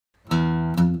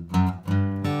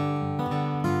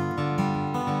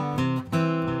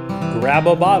grab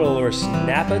a bottle or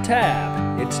snap a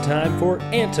tab. It's time for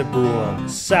Antebrewum,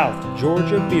 South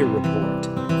Georgia Beer Report.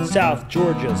 South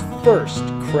Georgia's first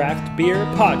craft beer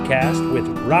podcast with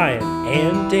Ryan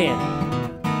and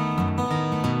Danny.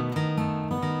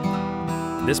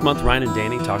 This month, Ryan and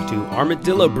Danny talk to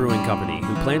Armadillo Brewing Company,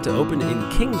 who plan to open in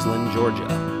Kingsland,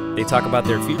 Georgia. They talk about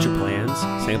their future plans,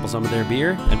 sample some of their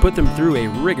beer, and put them through a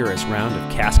rigorous round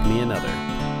of Cask Me Another.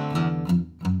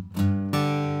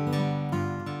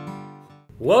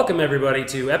 Welcome, everybody,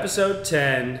 to episode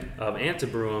 10 of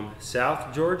Antebrewum,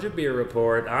 South Georgia Beer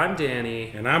Report. I'm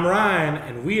Danny. And I'm Ryan,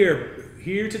 and we are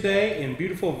here today in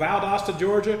beautiful Valdosta,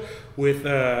 Georgia, with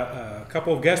a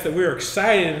couple of guests that we're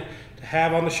excited to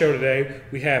have on the show today.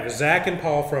 We have Zach and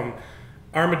Paul from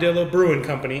Armadillo Brewing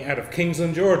Company out of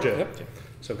Kingsland, Georgia. Yep.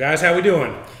 So, guys, how we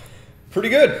doing? Pretty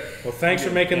good. Well, thanks for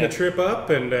making the trip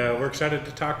up, and we're excited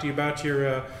to talk to you about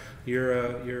your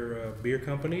beer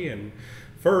company. And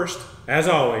first, as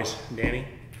always, Danny,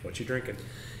 what you drinking?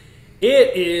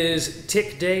 It is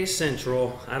Tick Day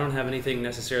Central. I don't have anything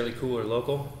necessarily cool or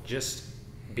local, just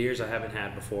beers I haven't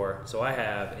had before. So I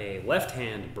have a Left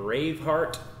Hand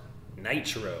Braveheart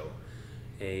Nitro,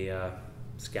 a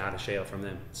Scottish ale from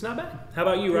them. It's not bad. How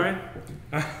about you, Ryan?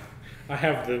 I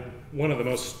have one of the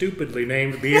most stupidly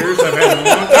named beers I've had in a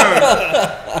long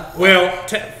time. Well,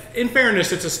 in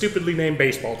fairness, it's a stupidly named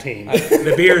baseball team.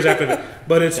 The beer's after the,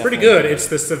 but it's pretty good. It's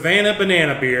the Savannah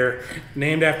Banana beer,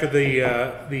 named after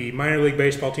the minor league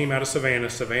baseball team out of Savannah,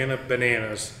 Savannah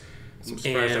Bananas.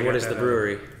 And what is the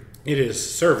brewery? It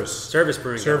is Service. Service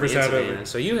Brewing Service Company in out Savannah.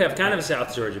 So you have kind of a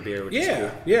South Georgia beer, which is cool.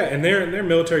 Yeah, and they're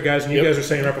military guys, and you guys were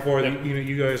saying right before that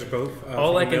you guys are both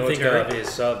all I can think of is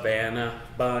Savannah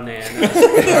Bananas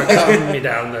are coming me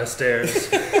down the stairs.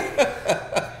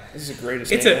 This is the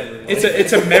greatest.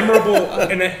 It's a memorable,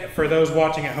 and for those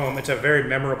watching at home, it's a very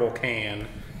memorable can.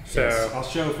 So yes, I'll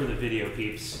show for the video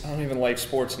peeps. I don't even like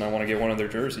sports, and I want to get one of their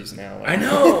jerseys now. I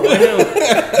know.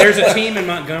 There's a team in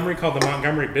Montgomery called the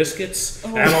Montgomery Biscuits.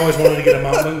 And I've always wanted to get a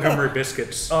Montgomery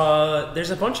Biscuits.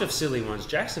 There's a bunch of silly ones.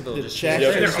 Jacksonville just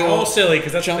they're all silly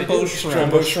because that's Jumbo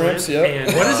Shrimps. Yep.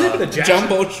 And what is it? The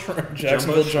Jumbo Shrimp.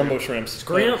 Jacksonville Jumbo Shrimps.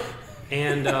 Scrimp.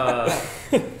 And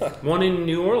one in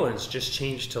New Orleans just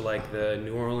changed to like the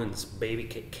New Orleans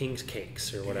King's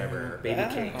Cakes or whatever,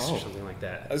 baby cakes or something like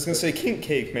that. I was gonna say King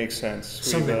Cake makes sense.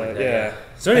 Something like that. Yeah.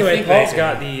 So anyway, Paul's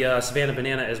got the Savannah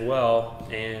Banana as well.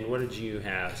 And what did you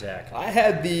have, Zach? I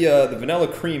had the vanilla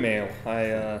cream ale.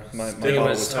 My name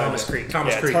was Thomas Creek.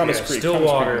 Thomas Creek.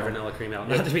 Stillwater vanilla cream ale.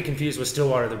 Not to be confused with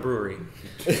Stillwater the brewery.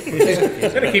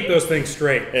 Got to keep those things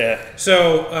straight. Yeah.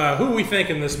 So who are we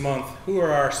thinking this month? Who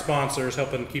are our sponsors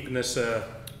helping keeping this?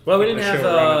 Well, we didn't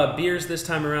have beers this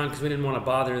time around because we didn't want to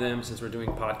bother them since we're doing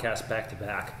podcasts back to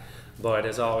back. But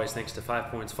as always, thanks to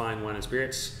 5 Points Fine Wine and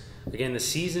Spirits. Again, the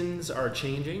seasons are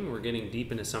changing. We're getting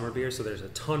deep into summer beer, so there's a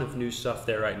ton of new stuff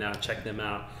there right now. Check them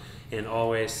out. And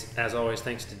as always,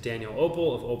 thanks to Daniel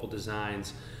Opal of Opal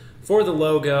Designs for the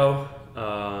logo.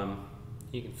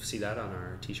 You can see that on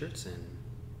our t-shirts and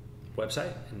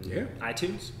website and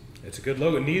iTunes. It's a good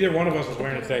logo. Neither one of us was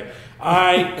wearing it today.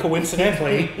 I,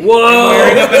 coincidentally, am Whoa!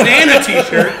 wearing a banana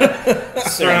t-shirt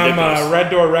from Red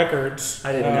Door Records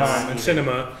I didn't know in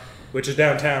Cinema, which is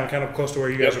downtown, kind of close to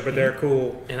where you guys are, but they're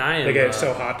cool. And they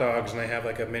sell hot dogs, and they have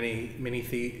like a mini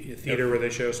theater where they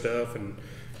show stuff and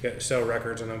sell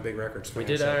records, and I'm a big records fan. We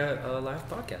did a live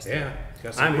podcast. Yeah.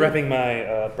 I'm repping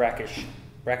my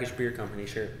Brackish Beer Company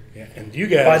shirt. Yeah, and you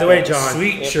guys, by the way, John,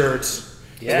 sweet shirts.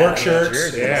 Yeah, work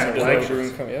shirts. Yeah,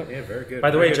 yeah, very good. By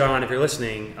the way, John, if you're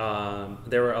listening,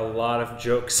 there were a lot of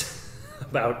jokes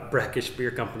about Brackish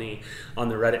Beer Company on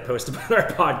the Reddit post about our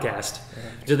podcast.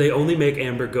 Do they only make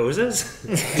amber gozas?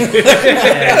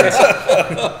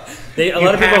 A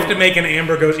lot of people have to make an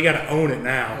amber goza. You got to own it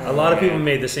now. A lot of people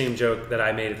made the same joke that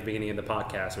I made at the beginning of the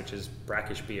podcast, which is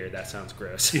Brackish beer. That sounds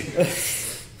gross.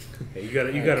 Yeah, you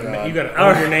gotta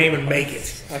own your name and make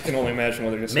it. I can only imagine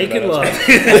what they're going to say. Making love.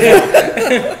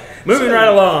 Moving right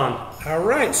along. All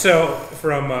right, so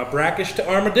from Brackish to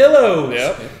Armadillos.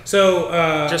 Yep. So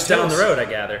just down the road, I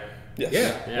gather. Yes.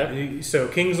 Yeah. So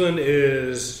Kingsland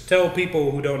is. Tell people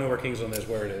who don't know where Kingsland is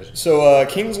where it is. So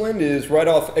Kingsland is right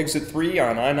off Exit 3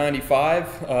 on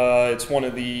I-95. It's one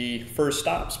of the first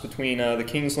stops between the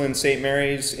Kingsland, St.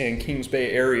 Mary's, and Kings Bay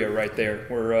area right there.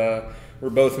 We're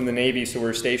both in the Navy, so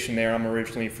we're stationed there. I'm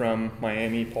originally from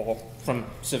Miami, Paul. From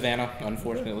Savannah,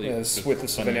 unfortunately. Yes, with the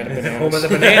Savannah Bananas. Home of the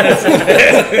bananas.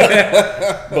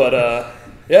 But,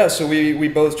 yeah, so we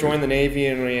both joined the Navy,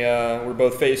 and we're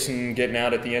both facing getting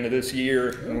out at the end of this year.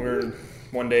 And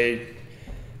one day,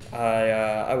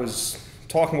 I was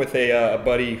talking with a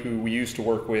buddy who we used to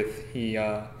work with. He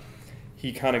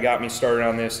he kind of got me started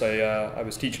on this. I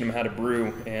was teaching him how to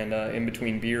brew, and in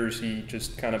between beers, he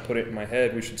just kind of put it in my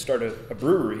head, we should start a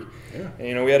brewery. Yeah.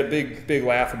 And, we had a big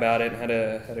laugh about it and had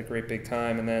a great big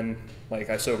time. And then,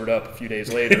 I sobered up a few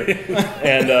days later,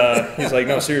 and he's like,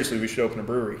 no, seriously, we should open a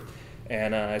brewery.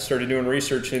 And I started doing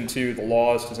research into the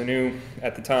laws, because I knew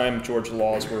at the time Georgia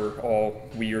laws were all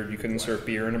weird. You couldn't serve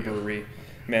beer in a brewery,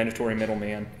 mandatory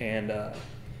middleman, and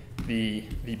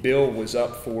the bill was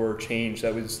up for change.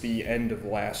 That was the end of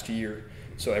last year.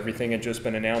 So everything had just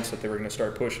been announced that they were going to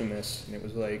start pushing this, and it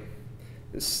was like,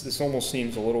 this almost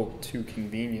seems a little too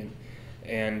convenient.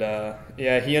 And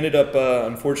he ended up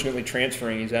unfortunately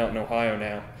transferring. He's out in Ohio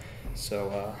now.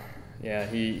 So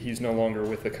he's no longer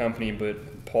with the company,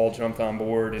 but Paul jumped on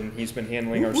board, and he's been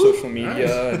handling our social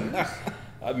media, and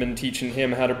I've been teaching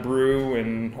him how to brew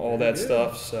and all that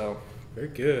stuff. So very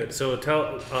good. So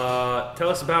tell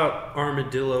us about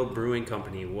Armadillo Brewing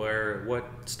Company. What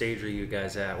stage are you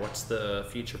guys at? What's the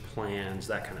future plans?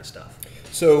 That kind of stuff.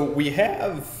 So we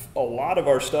have a lot of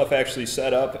our stuff actually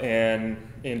set up, and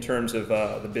in terms of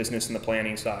the business and the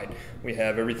planning side, we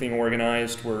have everything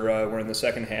organized. We're in the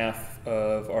second half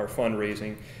of our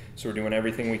fundraising, so we're doing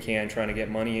everything we can trying to get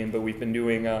money in. But we've been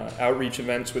doing outreach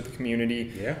events with the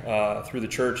community through the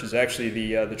church. Is actually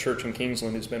the church in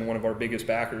Kingsland has been one of our biggest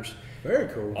backers. Very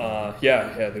cool.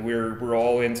 We're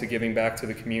all into giving back to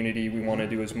the community. We want to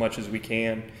do as much as we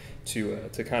can to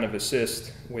kind of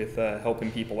assist with helping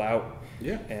people out.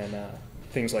 And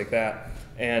things like that.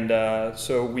 And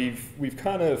so we've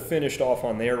kind of finished off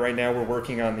on there. Right now we're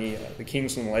working on the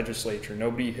Kingsland legislature.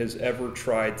 Nobody has ever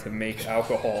tried to make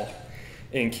alcohol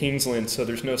in Kingsland, so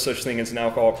there's no such thing as an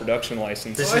alcohol production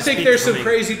license. Well, I think there's some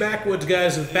crazy backwoods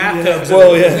guys with bathtubs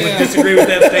would disagree with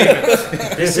that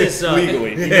statement. This is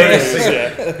legally.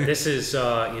 This is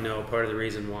part of the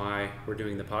reason why we're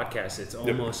doing the podcast. It's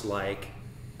almost like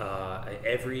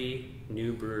every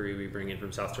new brewery we bring in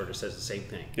from South Georgia says the same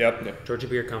thing. Georgia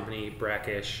Beer Company,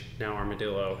 Brackish, now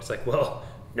Armadillo. It's like, well,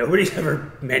 nobody's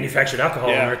ever manufactured alcohol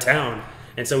in our town,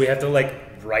 and so we have to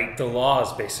write the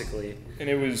laws basically. And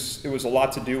it was a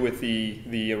lot to do with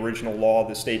the original law,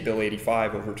 the State Bill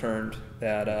 85 overturned,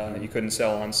 that you couldn't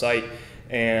sell on site.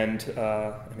 And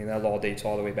that law dates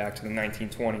all the way back to the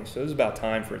 1920s, so it was about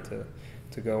time for it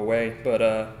to go away. But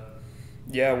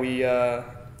we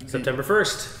September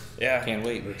 1st. Yeah, can't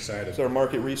wait. We're excited. So our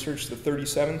market research, the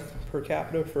 37th per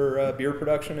capita for beer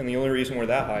production, and the only reason we're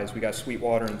that high is we got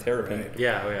Sweetwater and Terrapin. Right.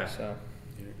 Yeah. So,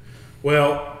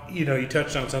 well, you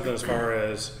touched on something as far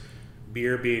as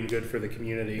beer being good for the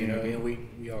community.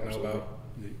 We all know about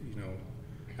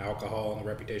alcohol and the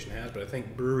reputation it has, but I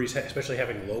think breweries, especially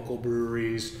having local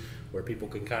breweries where people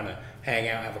can kind of hang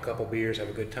out, have a couple beers, have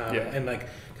a good time, and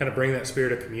kind of bring that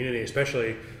spirit of community,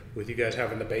 especially with you guys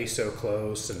having the base so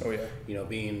close and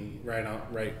being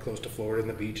right close to Florida and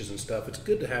the beaches and stuff. It's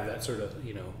good to have that sort of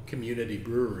community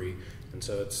brewery, and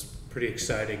so it's pretty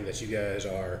exciting that you guys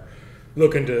are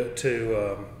looking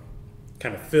to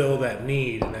kind of fill that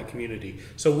need in that community.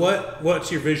 So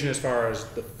what's your vision as far as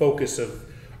the focus of?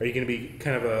 Are you going to be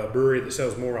kind of a brewery that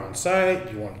sells more on site?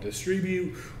 Do you want to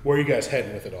distribute? Where are you guys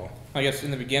heading with it all? I guess in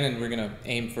the beginning we're going to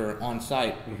aim for on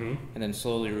site, and then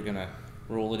slowly we're going to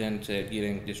roll it into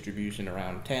getting distribution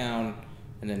around town,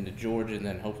 and then to Georgia, and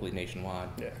then hopefully nationwide.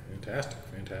 Yeah,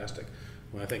 fantastic.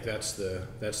 Well, I think that's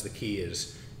the key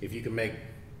is if you can make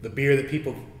the beer that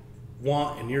people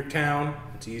want in your town,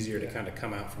 it's easier to kind of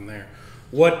come out from there.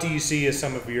 What do you see as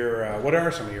some of your what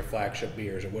are some of your flagship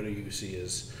beers, or what do you see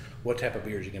as what type of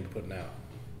beers you're going to be putting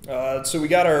out? So we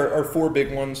got our four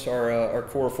big ones, our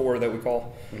core four that we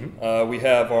call. We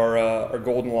have our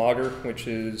Golden Lager, which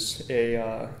is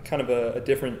a kind of a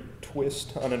different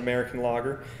twist on an American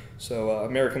lager. So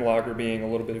American lager being a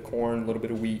little bit of corn, a little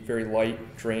bit of wheat, very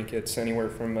light drink. It's anywhere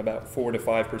from about 4 to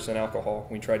 5% alcohol.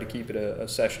 We try to keep it a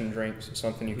session drink, so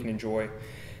something you can enjoy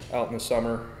out in the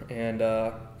summer. And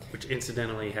which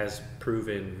incidentally has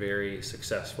proven very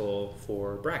successful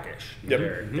for Brackish,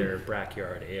 Yep. their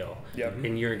Brackyard Ale. Yep.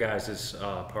 In your guys'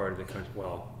 part of the country,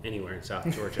 well, anywhere in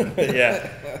South Georgia.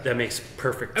 Yeah. That makes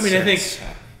perfect sense. I think,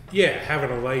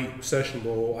 having a light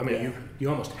sessionable, you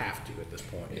almost have to at this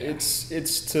point. Yeah.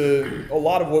 It's to a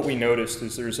lot of what we noticed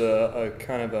is there's a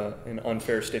kind of an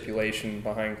unfair stipulation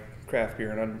behind craft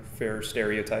beer, an unfair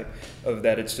stereotype of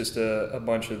that it's just a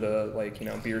bunch of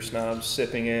the beer snobs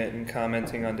sipping it and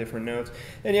commenting on different notes.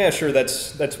 And yeah, sure,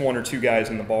 that's one or two guys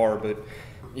in the bar, but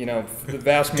the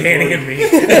vast majority Danny and me.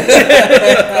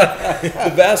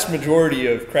 the vast majority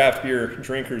of craft beer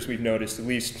drinkers we've noticed, at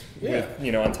least with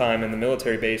on time in the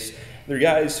military base, they're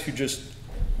guys who just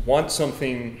want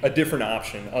a different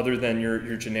option other than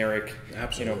your generic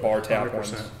bar tap 100%.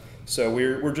 Ones. So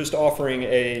we're just offering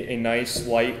a nice,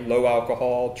 light, low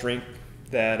alcohol drink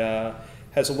that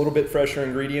has a little bit fresher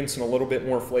ingredients and a little bit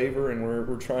more flavor, and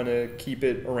we're trying to keep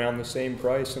it around the same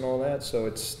price and all that, so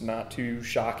it's not too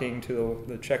shocking to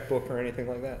the checkbook or anything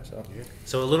like that.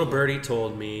 So a little birdie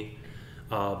told me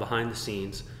behind the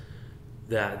scenes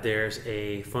that there's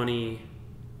a funny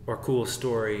or cool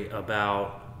story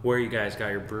about where you guys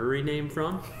got your brewery name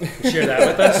from. Share that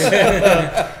with us.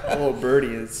 A little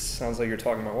birdie, it sounds like you're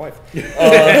talking to my wife.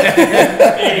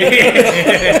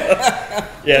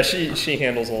 Yeah, she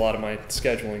handles a lot of my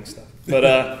scheduling stuff.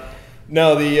 But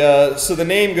no, so the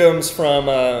name comes from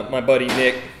my buddy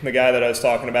Nick, the guy that I was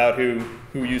talking about who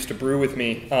used to brew with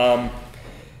me.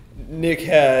 Nick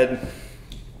had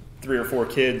 3 or 4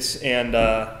 kids, and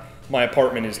my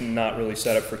apartment is not really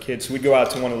set up for kids. So we'd go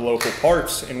out to one of the local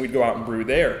parks, and we'd go out and brew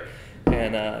there.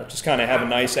 And just kind of have a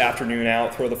nice afternoon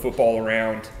out, throw the football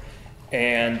around.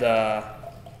 And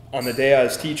on the day I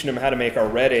was teaching him how to make our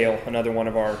red ale, another one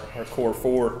of our core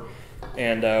 4,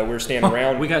 and we were standing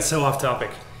around. We got so off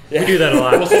topic. Yeah. We do that a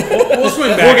lot. We'll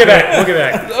swing back. We'll get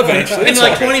back. Eventually. In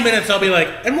like 20 minutes, I'll be like,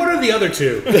 and what are the other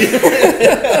 2?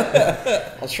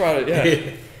 I'll try to,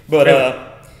 yeah. But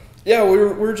yeah, we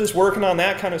were just working on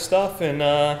that kind of stuff, and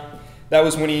that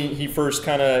was when he first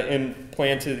kind of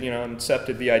implanted,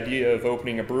 incepted the idea of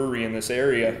opening a brewery in this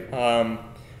area.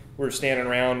 We're standing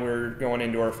around, we're going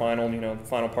into our final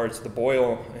parts of the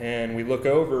boil, and we look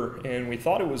over, and we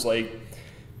thought it was like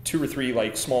 2 or 3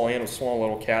 like small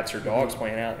little cats or dogs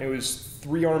playing out. It was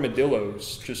 3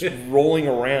 armadillos just rolling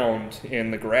around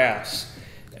in the grass.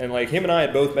 And like him and I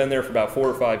had both been there for about 4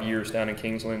 or 5 years down in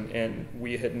Kingsland, and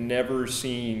we had never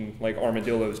seen like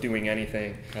armadillos doing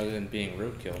anything other than being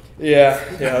roadkill. Yeah.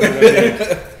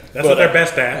 That's what they're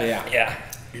best at. Yeah.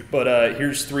 But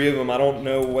here's 3 of them. I don't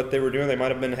know what they were doing. They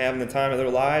might have been having the time of their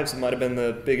lives. It might have been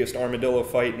the biggest armadillo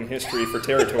fight in history for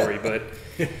territory.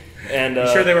 And you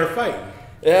sure they were fighting?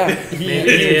 Yeah.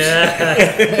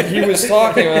 He was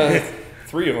talking.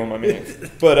 3 of them, I mean.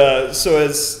 But so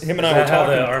as him and I were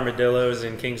talking, how the armadillos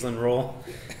in Kingsland roll.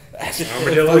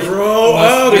 Armadillos roll.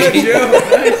 Oh, good joke.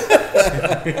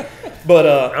 Nice. But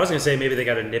I was gonna say maybe they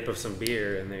got a nip of some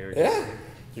beer and they were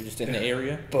they're just in the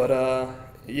area. But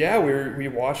yeah, we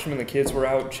watched them and the kids were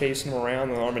out chasing them around.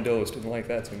 The armadillos didn't like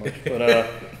that too much. But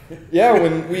yeah,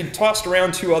 when we tossed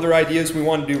around 2 other ideas, we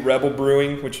wanted to do Rebel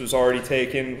Brewing, which was already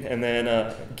taken, and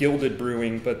then Gilded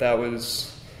Brewing, but that was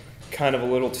kind of a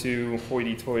little too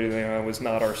hoity-toity. It was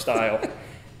not our style.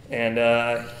 And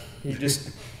he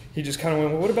just kind of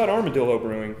went, well, what about Armadillo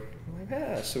Brewing? I'm like,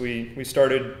 yeah. So we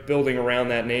started building around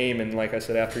that name, and like I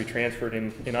said, after he transferred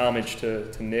in homage to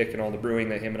Nick and all the brewing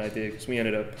that him and I did, because we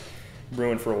ended up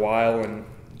brewing for a while and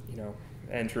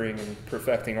entering and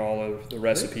perfecting all of the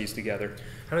recipes together.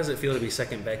 How does it feel to be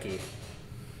second Becky?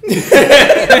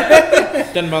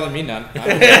 Doesn't bother me none.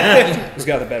 He's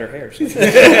got the better hair. So.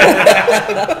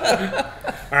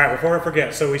 All right, before I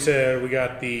forget, so we said we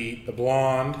got the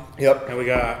blonde. Yep. And we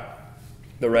got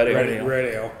the red ale. Red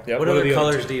ale. Yep. What other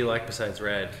colors do you like besides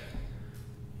red?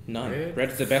 None.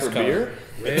 Red's the best for color.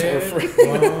 Beer? Red,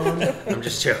 blonde. I'm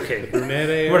just joking. Brunette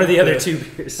ale. What are the other 2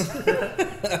 beers?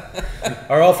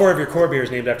 Are all 4 of your core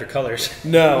beers named after colors?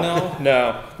 No.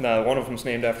 One of them's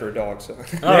named after a dog. So.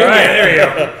 All right, there you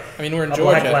go. I mean, we're in A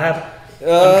Georgia. black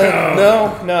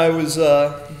lab. No, it was.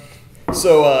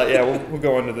 So yeah, we'll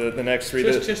go into the next 3.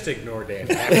 Just ignore Dan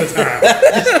half the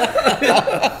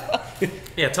time.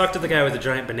 Yeah, talk to the guy with the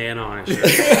giant banana on his shirt.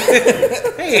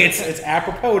 Hey, it's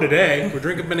apropos today. We're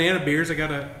drinking banana beers. I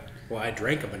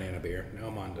drank a banana beer. Now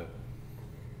I'm on to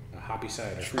a hoppy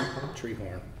cider.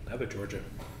 Treehorn. Another Georgia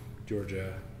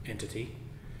entity.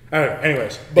 All right,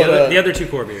 anyways. But the other 2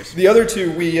 core beers. The other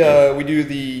 2, we do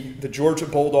the Georgia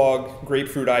Bulldog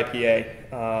Grapefruit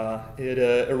IPA.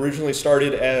 It originally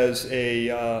started as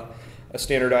a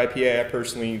standard IPA. I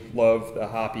personally love the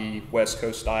hoppy West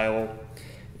Coast style,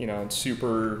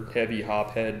 super heavy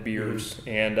hop head beers.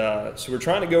 And so we're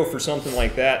trying to go for something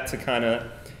like that to kind of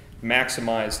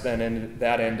maximize that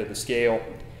end of the scale.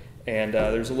 And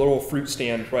there's a little fruit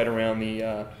stand right around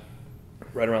the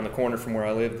corner from where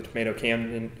I live, the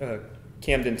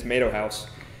Camden Tomato House,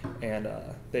 and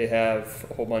they have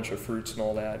a whole bunch of fruits and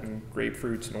all that, and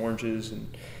grapefruits and oranges, and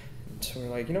so we're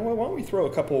like, why don't we throw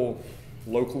a couple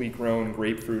locally grown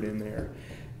grapefruit in there?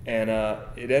 And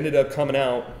it ended up coming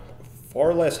out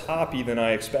far less hoppy than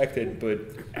I expected, but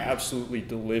absolutely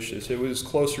delicious. It was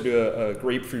closer to a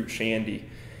grapefruit shandy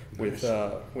with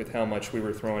how much we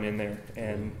were throwing in there,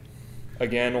 and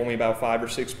again, only about 5 or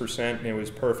 6%, and it was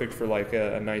perfect for like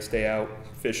a nice day out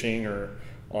fishing or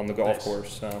on the golf Nice.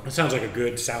 course. So It sounds like a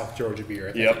good South Georgia beer.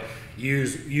 I think. Yep.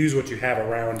 Use what you have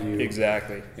around you.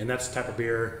 exactly. And that's the type of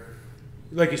beer,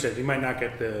 like you said, you might not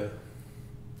get the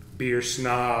beer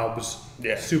snobs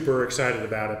Yeah. super excited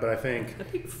about it, but I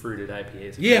think fruited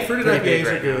IPAs. fruited pretty big IPAs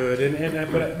are right now.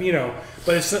 good, but you know,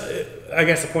 but it's I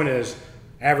guess the point is,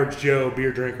 average Joe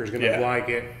beer drinker is going to Yeah. like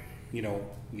it. You know,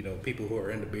 people who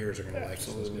are into beers are going to like it.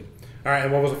 So it's good. All right,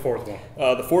 and what was the fourth one?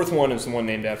 The fourth one is the one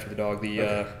named after the dog,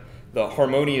 the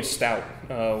Harmonious Stout.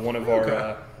 One of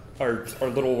our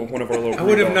little I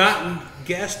would have not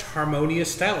guessed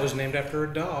Harmonious Stout was named after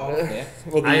a dog. Yeah.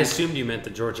 Well, I assumed you meant the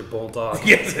Georgia Bulldog.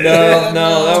 Yes.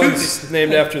 no, that was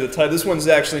named after the type. This one's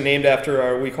actually named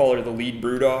after we call her the lead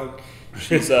brew dog.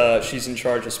 She's in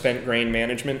charge of spent grain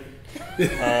management.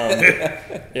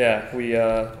 Yeah, we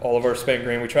all of our spent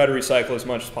grain we try to recycle as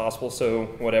much as possible, so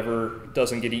whatever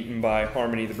doesn't get eaten by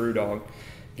Harmony the brew dog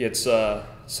gets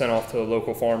sent off to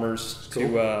local farmers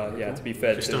to be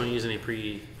fed. Just to. don't use any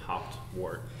pre-hopped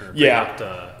wort or Yeah.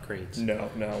 pre-hopped grains. No,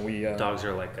 we Dogs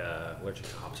are like allergic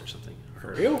to hops or something.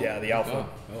 For real? yeah, the alpha.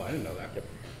 Oh, I didn't know that.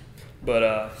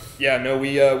 But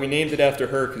we named it after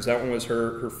her because that one was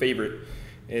her favorite.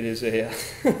 It is a.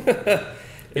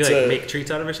 You make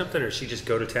treats out of her or something, or does she just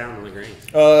go to town on the grains?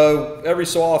 Every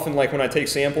so often, like when I take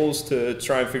samples to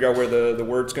try and figure out where the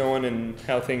word's going and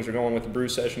how things are going with the brew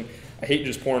session, I hate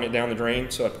just pouring it down the drain,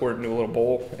 so I pour it into a little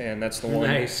bowl, and that's the one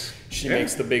Nice. she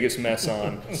makes the biggest mess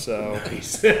on. So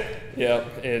Nice. yeah,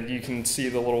 and you can see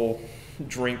the little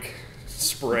drink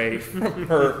spray from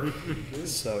her.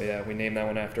 So yeah, we named that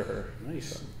one after her.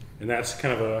 Nice. And that's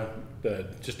kind of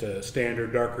just a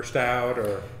standard darker stout,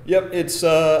 or Yep, it's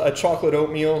a chocolate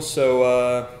oatmeal.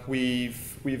 So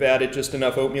we've added just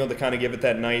enough oatmeal to kind of give it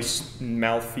that nice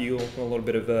mouthfeel, a little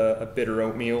bit of a bitter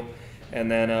oatmeal, and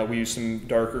then we use some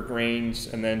darker grains.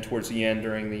 And then towards the end,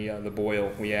 during the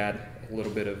boil, we add a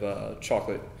little bit of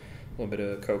chocolate, a little bit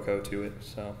of cocoa to it.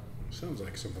 So sounds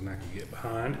like something I can get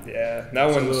behind. yeah, that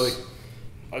Absolutely. one's.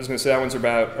 I was going to say that one's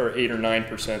about 8 or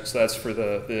 9%. So that's for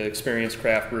the experienced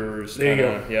craft brewers. There you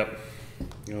go. Yep.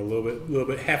 You know, a little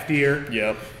bit heftier.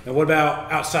 Yep. And what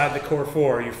about outside the core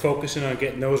four? Are you focusing on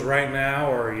getting those right now,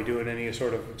 or are you doing any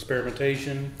sort of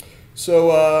experimentation?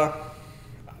 So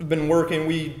I've been working.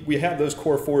 We have those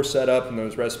core four set up and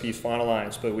those recipes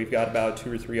finalized, but we've got about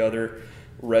 2 or 3 other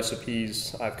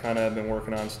recipes I've kind of been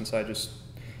working on since I just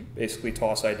basically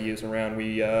toss ideas around.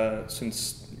 We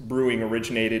since brewing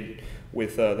originated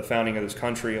with the founding of this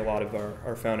country, a lot of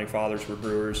our founding fathers were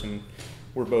brewers, and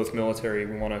we're both military.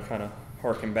 We want to kind of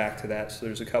harken back to that. So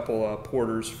there's a couple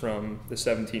porters from the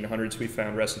 1700s we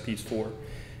found recipes for,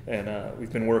 and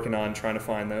we've been working on trying to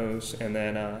find those. And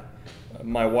then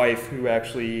my wife, who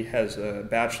actually has a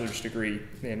bachelor's degree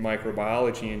in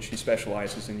microbiology and she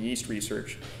specializes in yeast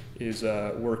research, is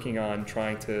working on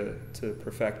trying to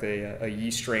perfect a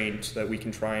yeast strain so that we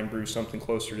can try and brew something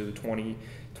closer to the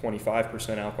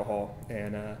 20-25% alcohol.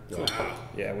 And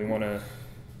yeah, we want to.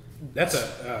 That's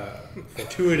a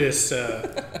fortuitous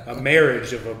a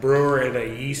marriage of a brewer and a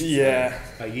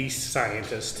yeast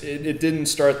scientist. It didn't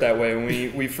start that way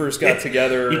when we first got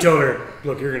together. He told her,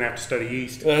 "Look, you're gonna have to study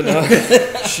yeast." No.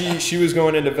 She was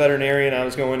going into veterinarian. I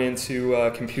was going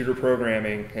into computer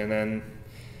programming, and then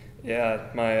yeah,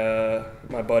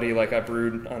 my buddy, like, I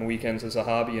brewed on weekends as a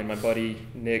hobby, and my buddy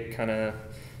Nick kind of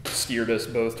steered us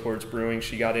both towards brewing.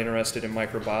 She got interested in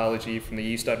microbiology from the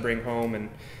yeast I'd bring home, and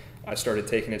I started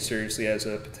taking it seriously as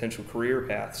a potential career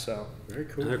path. So Very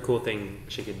cool. Another cool thing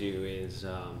she could do is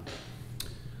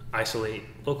isolate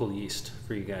local yeast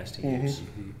for you guys to use.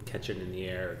 Catch it in the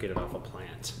air, get it off a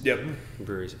plant. yep.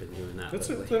 Breweries have been doing that That's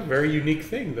lately. a very unique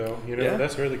thing, though. You know, Yeah.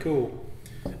 that's really cool.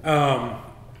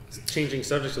 Changing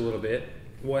subjects a little bit.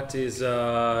 What is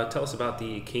tell us about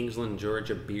the Kingsland,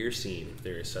 Georgia beer scene, if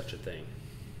there is such a thing.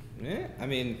 Yeah, I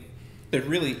mean, there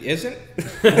really isn't.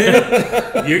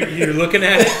 You're looking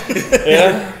at it.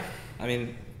 Yeah. I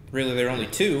mean, really, there are only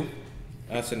 2,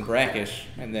 us and Brackish,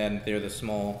 and then they're the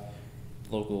small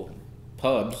local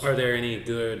pubs. Are there any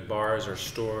good bars or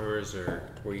stores or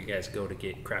where you guys go to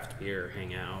get craft beer or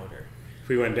hang out? Or If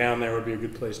we went down there, would be a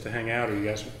good place to hang out, or you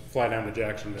guys fly down to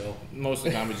Jacksonville. Most of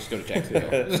the time, we just go to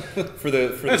Jacksonville. For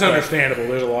the That's understandable.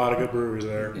 There's a lot of good breweries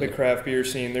there. the craft beer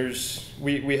scene,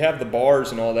 we have the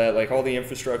bars and all that. Like, all the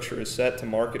infrastructure is set to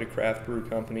market a craft brew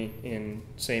company in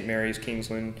St. Mary's,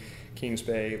 Kingsland, Kings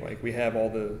Bay. Like, we have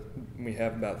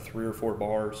about 3 or 4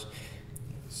 bars,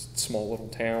 small little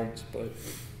towns, but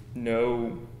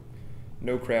no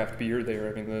craft beer there.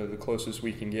 I mean, the closest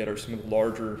we can get are some of the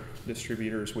larger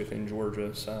distributors within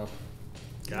Georgia. So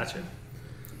gotcha.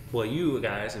 Well, you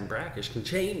guys in Brackish can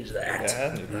change that.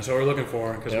 yeah, That's what we're looking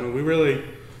for, because I mean, we really,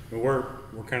 We're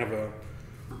kind of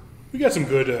we got some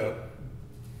good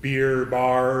beer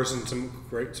bars and some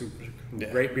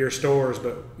great beer stores,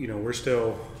 but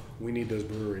we need those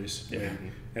breweries. Yeah.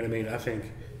 And I mean, I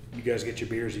think you guys get your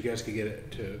beers, you guys could get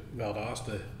it to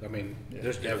Valdosta. I mean,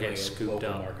 there's definitely a local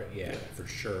market. Yeah, for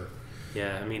sure.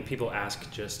 Yeah, I mean, people ask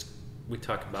we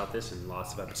talk about this in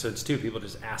lots of episodes too. People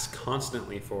just ask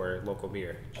constantly for local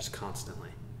beer, just constantly.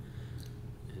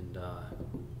 And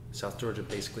South Georgia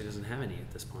basically doesn't have any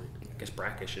at this point. I guess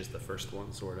Brackish is the first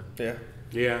one, sort of. Yeah.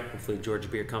 Yeah. Hopefully Georgia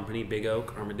Beer Company, Big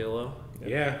Oak, Armadillo.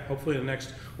 Yeah, hopefully the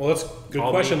next. Well, that's a good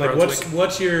Albany, question. Like, Brunswick.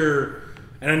 what's your?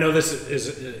 And I know this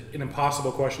is an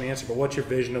impossible question to answer, but what's your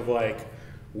vision of like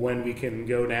when we can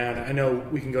go down? I know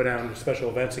we can go down to special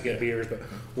events to get beers, but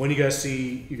when you guys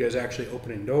see you guys actually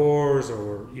opening doors,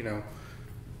 or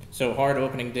So hard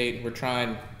opening date.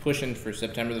 We're pushing for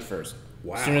September the 1st.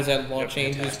 Wow. As soon as that law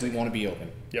changes, fantastic. we want to be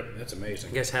open. Yep. That's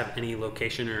amazing. You guys have any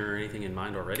location or anything in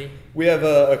mind already? We have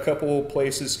a couple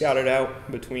places scouted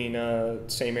out between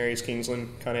St. Mary's,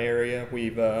 Kingsland kind of area.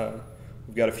 We've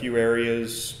got a few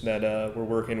areas that we're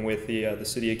working with the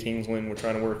city of Kingsland. We're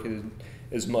trying to work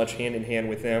as much hand in hand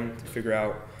with them to figure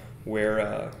out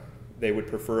where they would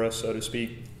prefer us, so to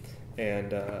speak.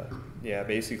 And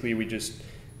basically we just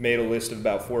made a list of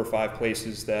about 4 or 5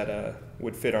 places that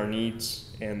would fit our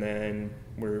needs, and then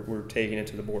we're taking it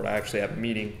to the board. I actually have a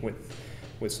meeting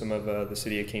with some of the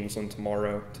city of Kingsland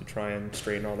tomorrow to try and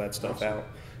straighten all that stuff out.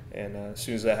 And as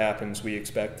soon as that happens, we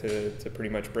expect to pretty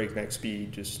much breakneck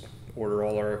speed, just order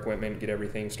all our equipment, get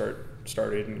everything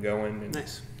started and going. And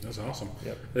Nice. That's awesome.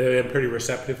 Yep. They've been pretty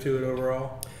receptive to it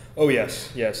overall. Oh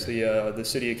yes. The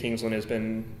city of Kingsland has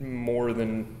been more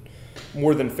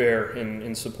than fair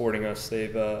in supporting us.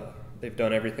 They've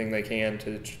done everything they can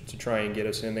to try and get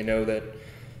us in. They know that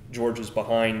Georgia's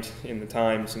behind in the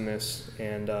times in this,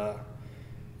 and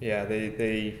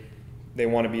they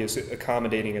want to be as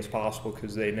accommodating as possible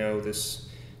because they know this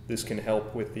can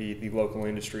help with the local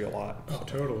industry a lot. Oh,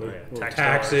 totally. Oh, yeah. Or Taxes,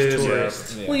 taxes.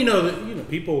 tourists. Yeah. Well,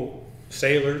 people,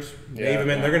 sailors, they're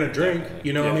going to drink. I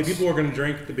mean, people are going to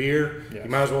drink the beer. Yes.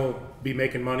 You might as well be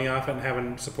making money off it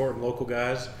and supporting local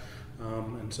guys.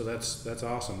 And so that's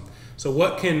awesome. So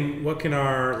what can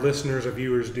our listeners or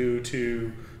viewers do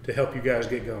to help you guys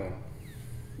get going?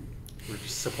 We're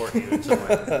just supporting you in some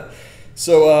way.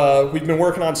 So we've been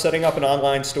working on setting up an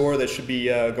online store that should be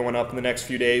going up in the next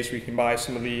few days. We can buy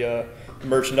some of the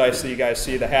merchandise that you guys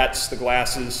see, the hats, the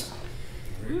glasses.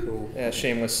 Very cool. Yeah,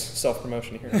 shameless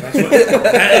self-promotion here. That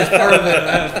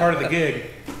is part of the gig.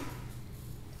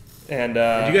 And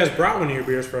You guys brought one of your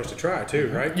beers for us to try too,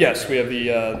 right? yes, we have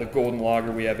the Golden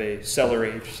Lager. We have a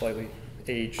cellar-aged, slightly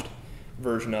aged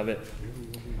version of it.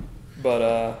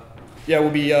 But we'll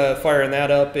be firing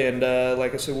that up, and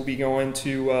like I said, we'll be going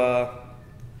to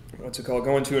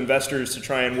going to investors to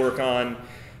try and work on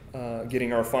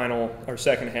getting our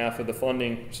second half of the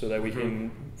funding so that we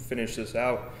can finish this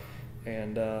out.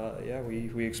 And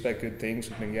we expect good things.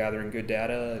 We've been gathering good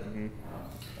data. And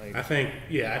I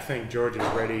think Georgia's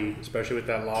ready, especially with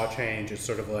that law change. It's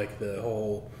sort of like the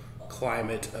whole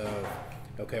climate of,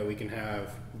 okay, we can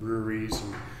have breweries,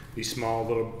 and these small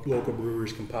little local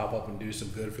breweries can pop up and do some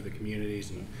good for the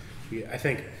communities. And I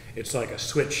think it's like a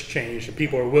switch change, and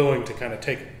people are willing to kind of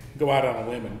go out on a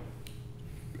limb and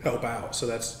help out. So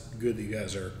that's good that you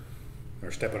guys are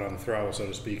stepping on the throttle, so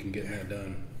to speak, and getting that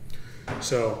done.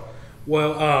 So,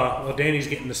 while Danny's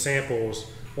getting the samples,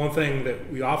 one thing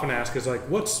that we often ask is like,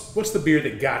 what's the beer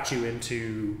that got you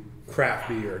into craft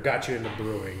beer, got you into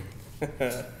brewing?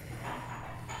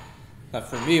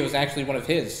 For me, it was actually one of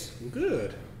his.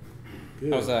 Good. I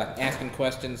was asking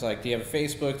questions like, do you have a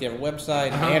Facebook? Do you have a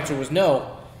website? And the answer was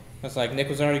no. I was like, Nick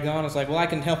was already gone. I was like, well, I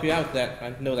can help you out with that.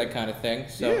 I know that kind of thing.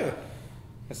 So Yeah.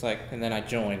 it's like, and then I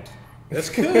joined. That's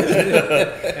good.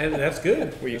 And that's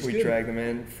good. we That's good. drag them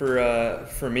in.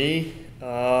 For me,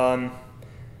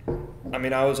 I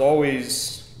mean, I was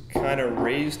always kind of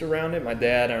raised around it. My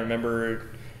dad, I remember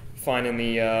finding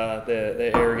the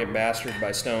Arrogant Bastard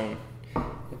by Stone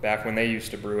back when they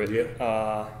used to brew it.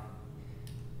 Yeah.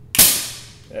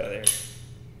 There.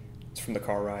 It's from the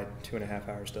car ride. 2.5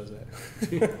 hours does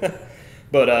that.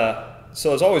 But so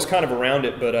I was always kind of around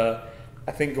it. But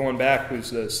I think going back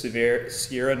was the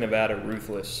Sierra Nevada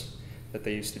Ruthless that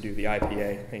they used to do, the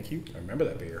IPA. Thank you. I remember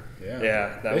that beer. Yeah.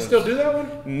 Yeah. They still do that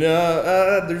one?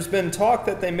 No. There's been talk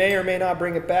that they may or may not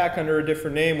bring it back under a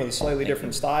different name with a slightly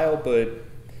different style. But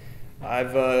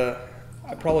I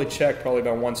probably check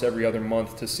about once every other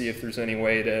month to see if there's any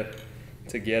way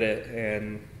to get it.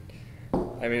 And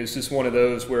I mean, it's just one of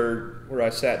those where I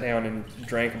sat down and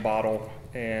drank a bottle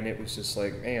and it was just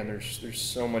like, man, there's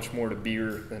so much more to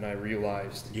beer than I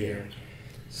realized. Yeah. Here.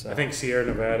 So. I think Sierra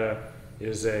Nevada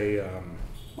is a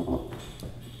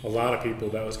lot of people,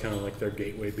 that was kind of like their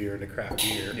gateway beer into craft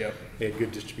beer. Yep. They had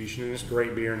good distribution, and it's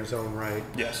great beer in its own right.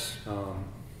 Yes.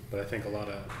 But I think a lot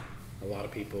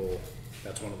of people,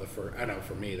 that's one of the first. I know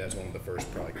for me, that's one of the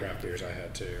first probably craft beers I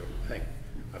had too. I think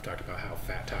I've talked about how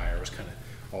Fat Tire was kind of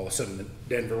all of a sudden the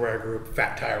Denver where I grew up,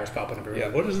 Fat Tire was popping up. Yeah.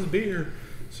 Like, what is this beer?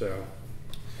 So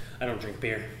I don't drink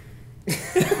beer.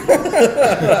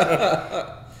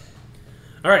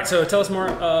 All right, so tell us more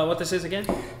what this is again.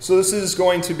 So this is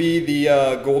going to be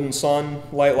the Golden Sun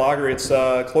Light Lager. It's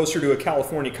closer to a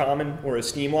California Common or a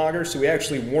steam lager. So we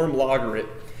actually warm lager it,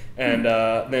 and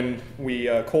then we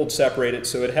cold separate it.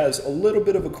 So it has a little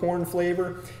bit of a corn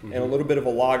flavor and a little bit of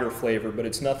a lager flavor, but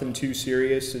it's nothing too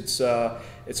serious.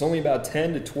 It's only about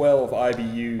 10 to 12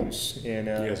 IBUs. And,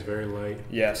 it's very light.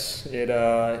 Yes,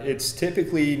 it's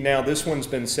typically, now this one's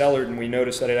been cellared, and we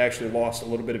noticed that it actually lost a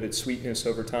little bit of its sweetness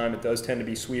over time. It does tend to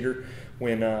be sweeter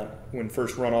when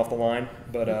first run off the line,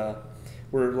 but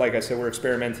we're, like I said, we're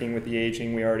experimenting with the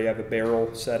aging. We already have a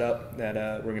barrel set up that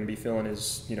we're going to be filling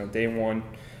as day one,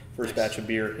 first batch of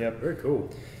beer. Yep. Very cool.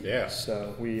 Yeah.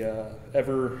 So we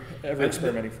ever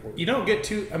experimenting for it. You don't get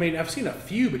too. I mean, I've seen a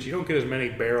few, but you don't get as many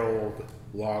barreled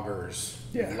lagers,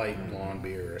 light blonde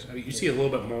beers. I mean, you see a little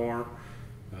bit more,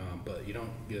 but you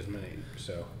don't get as many.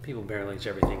 So People barrel age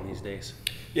everything these days.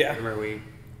 Yeah. I remember we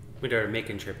did our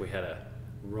Macon trip. We had a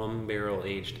rum barrel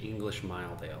aged English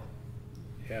mild ale.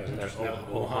 yeah, it was That's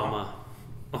interesting. Omaha.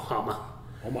 Omaha.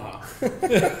 Omaha.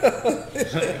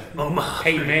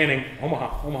 Peyton Manning.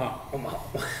 Omaha.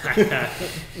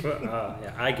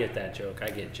 Yeah, I get that joke. I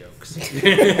get jokes.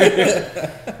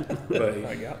 But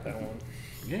I got that one.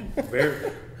 yeah,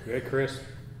 very crisp.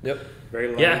 Yep. Very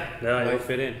light. Yeah, no, it'll light.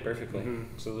 fit in perfectly.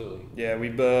 Absolutely. Yeah,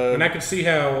 we've. And I could see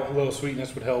how a little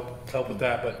sweetness would help with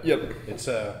that, but Yep. it's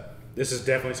this is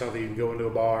definitely something you can go into a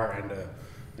bar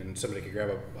and somebody could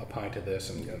grab a pint of this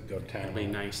and go to town. It'll be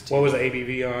nice too. What was the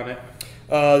ABV on it?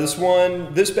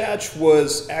 This batch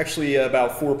was actually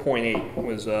about 4.8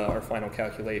 was our final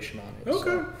calculation on it. Okay.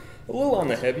 So a little on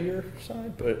the heavier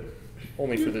side, but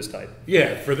only for this type.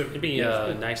 Yeah, for the It'd be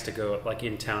nice to go, like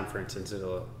in town, for instance.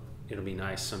 It'll be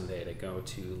nice someday to go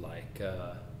to, like,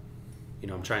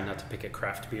 I'm trying not to pick a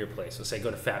craft beer place. So say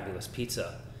go to Fabulous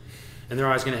Pizza, and they're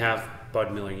always going to have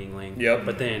Bud Miller Yingling. Yep.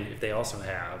 But then if they also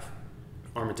have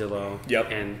Armadillo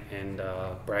Yep. and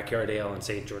Brackyard Ale and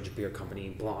St. George Beer Company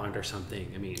Blonde or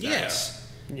something. I mean, Yes.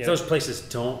 if Yep. those places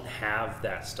don't have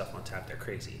that stuff on tap, they're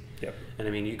crazy. Yep. And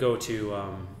I mean, you go to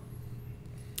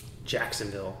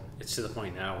Jacksonville, it's to the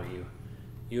point now where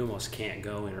you almost can't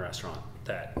go in a restaurant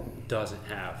that doesn't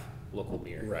have local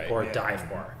beer, Right, or yeah. a dive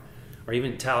bar, or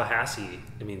even Tallahassee.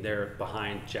 I mean, they're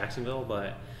behind Jacksonville,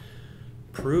 but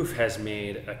Proof has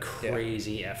made a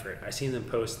crazy effort. I've seen them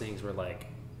post things where, like,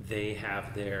 they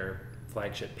have their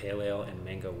flagship pale ale and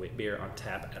mango wheat beer on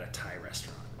tap at a Thai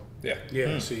restaurant. Yeah.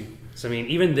 Yeah, see. So I mean,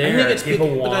 even I there, think it's people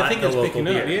picking, want but I think the it's local picking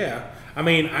beer. up. Yeah, I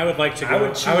mean, I would like to go. I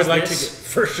would choose like this to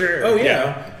for sure. Oh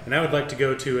yeah. And I would like to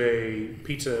go to a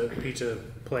pizza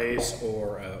place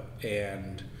or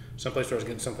and someplace where I was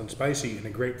getting something spicy, and a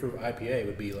grapefruit IPA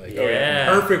would be like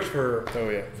perfect for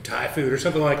Thai food or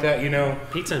something like that.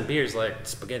 Pizza and beer is like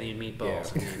spaghetti and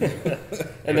meatballs. Yeah.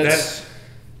 And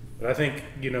But I think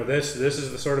this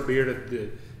is the sort of beer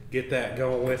to get that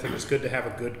going with, and it's good to have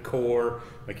a good core,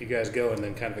 like you guys go, and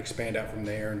then kind of expand out from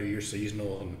there and do your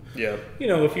seasonal. And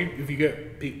if you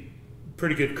get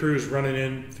pretty good crews running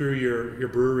in through your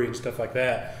brewery and stuff like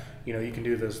that, you can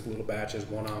do those little batches,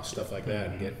 one-off stuff like that,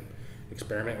 and get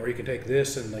experiment. Or you can take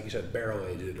this and, like you said, barrel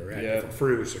age it, or add different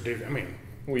fruits, or different. I mean,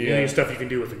 stuff you can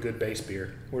do with a good base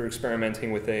beer. We're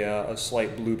experimenting with a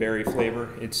slight blueberry flavor.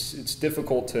 It's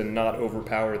difficult to not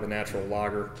overpower the natural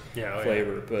lager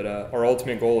flavor, but our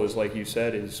ultimate goal is, like you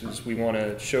said, is we want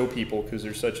to show people, because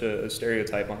there's such a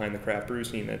stereotype behind the craft brew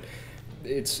scene, that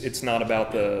it's not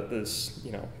about this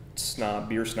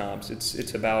beer snobs.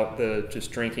 It's about the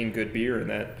just drinking good beer, and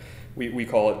that we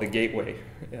call it the gateway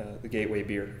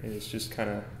beer. And it's just kind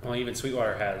of Even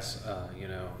Sweetwater has,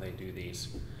 they do these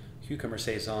cucumber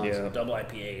saisons and double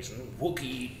IPAs and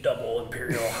Wookiee double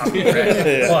imperial hoppy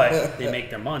red, but they make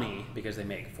their money because they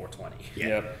make 420.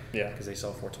 Because they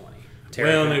sell 420.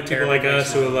 Well, and there are people like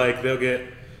us who are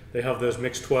they have those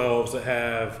mixed 12s that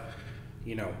have,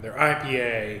 their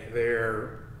IPA,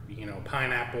 their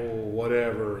pineapple,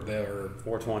 whatever, they're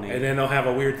 420. and then they'll have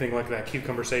a weird thing like that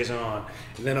cucumber saison,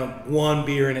 and then one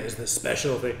beer in it is the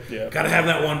special thing. Yeah. Got to have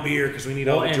that one beer because we need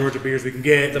all the and Georgia beers we can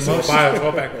get. the So most- we'll buy a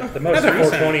 12-pack. the most Not that recent-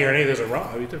 420 or any of those are wrong.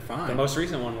 I mean, they're fine. The most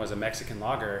recent one was a Mexican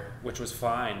lager, which was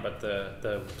fine, but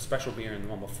the special beer in the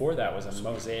one before that was a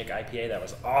Mosaic IPA that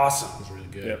was awesome. It was really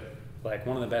good. Yep. Like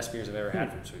one of the best beers I've ever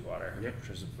had from Sweetwater,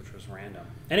 which was random.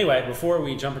 Anyway, before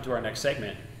we jump into our next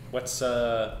segment, what's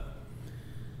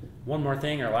one more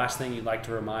thing or last thing you'd like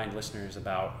to remind listeners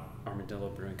about Armadillo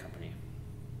Brewing Company?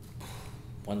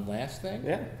 One last thing?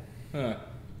 Yeah. Huh.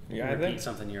 You got Repeat anything?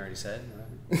 something you already said.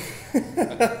 You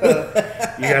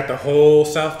got the whole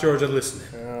South Georgia listening.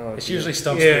 Oh, It's usually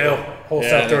stumps. Yeah, people. whole Yeah,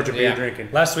 South Georgia beer yeah. drinking.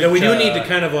 Last week, Now, we do uh, need to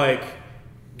kind of like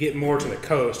get more to the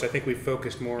coast. I think we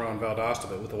focused more on Valdosta,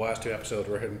 but with the last two episodes,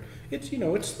 we're heading. It's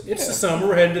the summer.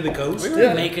 We're heading to the coast. We were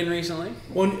Yeah. in Macon recently.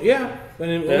 Well, yeah,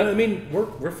 and Yeah. I mean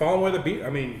we're following where the beer. I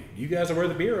mean, you guys are where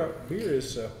the beer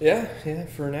is. So Yeah.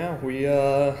 For now, we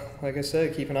like I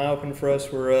said, keep an eye open for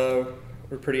us. We're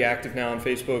pretty active now on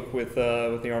Facebook with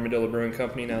the Armadillo Brewing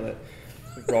Company now that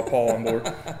we brought Paul on board.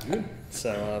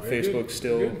 So Very Facebook good.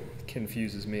 still Very good.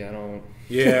 confuses me. I don't.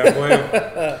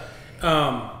 yeah,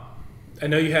 well, I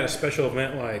know you had a special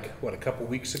event like a couple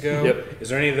weeks ago. Yep. Is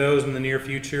there any of those in the near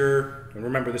future? And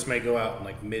remember, this may go out in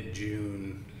like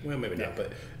mid-June. Well, maybe not,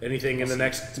 but anything in the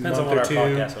next Depends month on what or our two,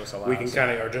 podcast host allows. we can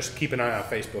kind of or just keep an eye on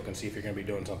Facebook and see if you're going to be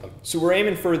doing something. So we're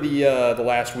aiming for the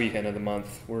last weekend of the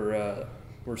month.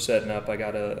 We're setting up. I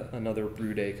got another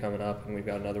brew day coming up, and we've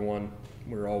got another one.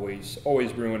 We're always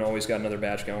brewing. Always got another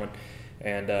batch going,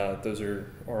 and those are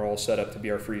all set up to be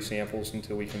our free samples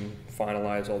until we can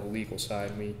finalize all the legal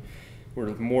side.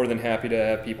 We're more than happy to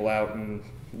have people out and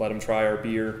let them try our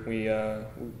beer.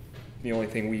 The only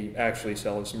thing we actually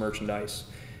sell is merchandise,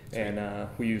 and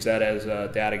we use that as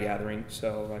data gathering.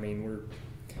 So I mean,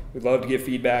 we'd love to get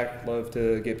feedback, love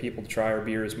to get people to try our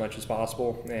beer as much as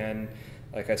possible. And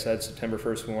like I said, September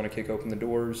 1st, we want to kick open the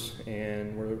doors,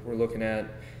 and we're looking at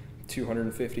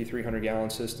 250, 300 gallon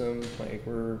system. Like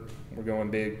we're going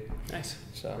big. Nice.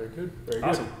 So Very good. Very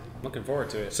Awesome. good. Looking forward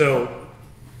to it. So,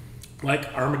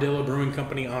 like Armadillo Brewing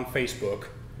Company on Facebook,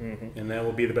 and that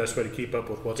will be the best way to keep up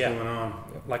with what's Yeah. going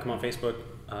on. Like them on Facebook.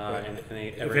 And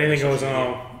If every anything social goes media.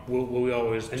 on, we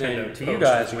always And tend then to to you post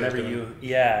guys, what whenever doing.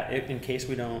 in case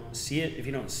we don't see it, if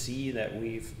you don't see that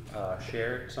we've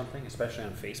shared something, especially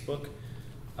on Facebook,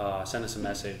 send us a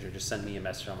message or just send me a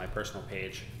message on my personal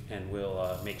page, and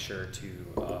we'll make sure to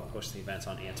post the events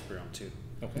on Antebrewum too.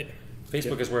 Okay.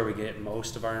 Facebook is where we get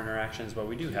most of our interactions, but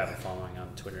we do have a following on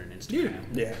Twitter and Instagram.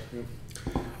 yeah.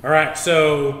 All right,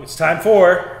 so It's time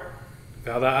for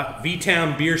the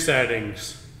V-Town beer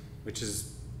sightings, which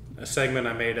is a segment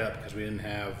I made up because we didn't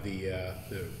have the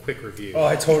quick review.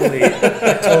 I totally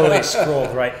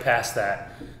scrolled right past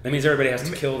that. That means everybody has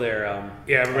to kill their.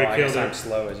 Yeah, everybody I kill guess their- I'm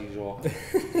slow as usual.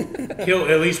 Kill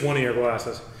at least one of your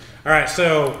glasses. All right,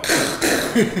 so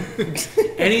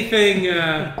anything.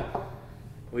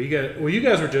 Well, you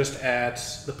guys were just at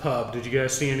the pub. Did you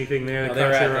guys see anything there? No, that they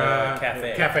were caught at your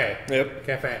the eye? cafe. Cafe. Yep.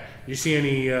 Cafe. You see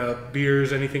any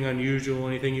beers? Anything unusual?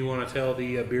 Anything you want to tell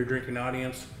the beer drinking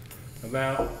audience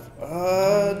about?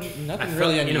 Nothing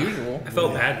really unusual. I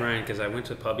felt bad, Brian, because I went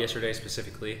to the pub yesterday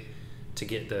specifically to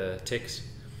get the ticks,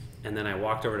 and then I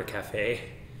walked over to cafe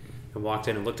and walked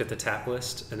in and looked at the tap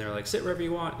list, and they were like, "Sit wherever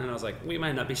you want," and I was like, "We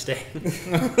might not be staying." They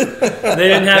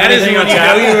didn't have anything on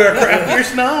tap. you were a craft beer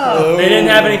snob. They didn't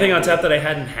have anything on tap that I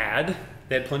hadn't had.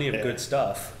 They had plenty of good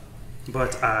stuff,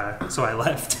 but so I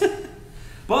left.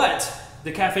 But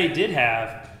the cafe did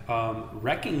have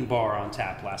Wrecking Bar on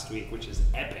tap last week, which is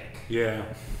epic. Yeah.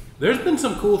 There's been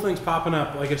some cool things popping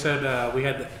up. Like I said, we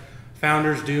had the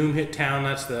Founders Doom hit town.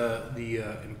 That's the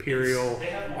Imperial They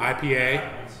have more. IPA.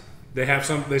 They have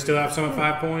some. They still have some at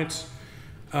 5 points.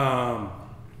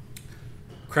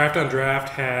 Craft on Draft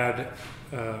had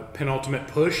Penultimate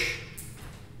Push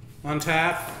on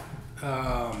tap.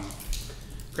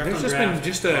 There's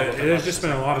just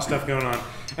been a lot of stuff going on.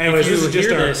 Anyways, If you this is just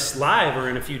hear our. this live or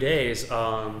in a few days,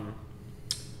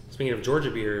 speaking of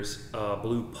Georgia beers,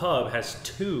 Blue Pub has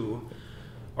 2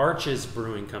 Arches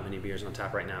Brewing Company beers on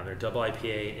tap right now. They're double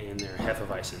IPA and they're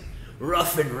Hefeweizen.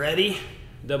 Rough and Ready,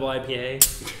 double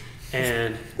IPA.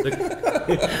 And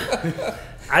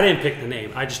I didn't pick the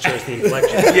name. I just chose the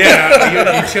inflection.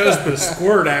 Yeah, you chose the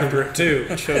squirt after it too.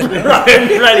 Rough and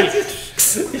Ready.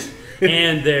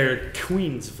 And they're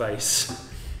Queensweiss.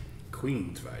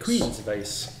 Queensweiss.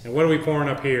 Queensweiss. And what are we pouring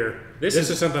up here? This This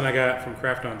is is something I got from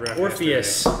Craft on Draft.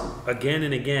 Orpheus, yesterday. again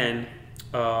and again,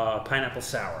 pineapple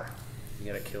sour. You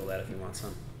gotta kill that if you want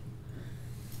some.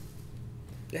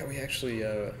 Yeah, we actually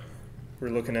we're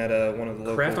looking at one of the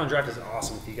local. Craft on Draft is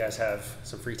awesome. If you guys have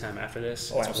some free time after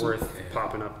this, it's absolutely. worth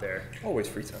popping up there. Always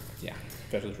free time. Yeah,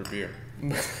 especially for beer.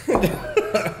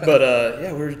 But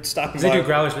yeah, we're stopping They by. do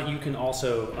growlers, but you can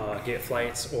also get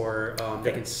flights, or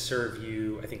they can serve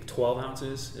you. I think 12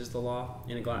 ounces is the law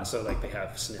in a glass. So like they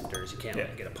have snifters. You can't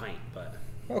like, get a pint, but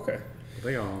Okay.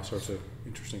 They got all sorts of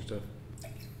interesting stuff.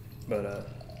 But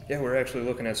yeah, we're actually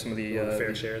looking at some of the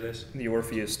fair share of this. the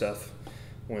Orpheus stuff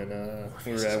when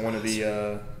we were at one of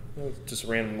the just a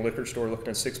random liquor store looking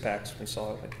at 6-packs. We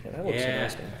saw it. Like, yeah, that looks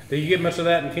interesting. Did you get much of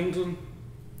that in Kingsland?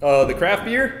 The craft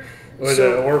beer. Was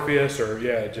it Orpheus or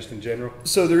just in general?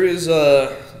 So there is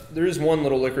one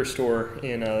little liquor store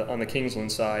in on the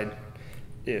Kingsland side,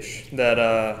 ish,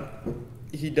 that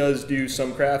he does do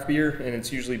some craft beer, and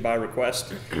it's usually by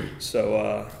request.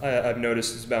 So I've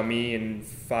noticed it's about me and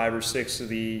 5 or 6 of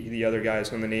the other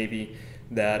guys in the Navy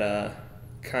that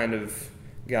kind of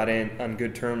got in on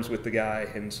good terms with the guy,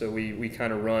 and so we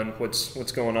kind of run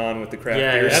what's going on with the craft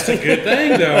beers. That's a good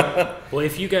thing, though. Well,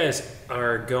 if you guys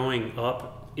are going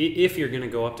up, if you're going to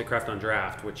go up to Craft on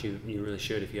Draft, which you really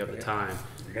should if you have the time,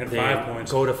 You're then getting 5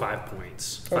 points. go to 5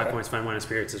 Points. 5 Okay. Points Fine Wine and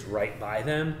Spirits is right by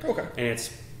them. Okay. And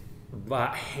it's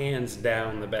hands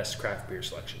down the best craft beer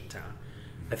selection in town.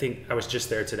 I think I was just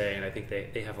there today, and I think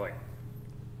they have like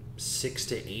 6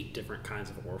 to 8 different kinds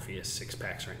of Orpheus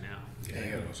 6-packs right now.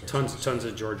 Tons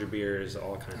of Georgia beers,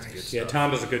 all kinds of good stuff. Yeah, Tom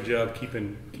does a good job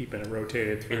keeping it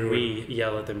rotated through. And we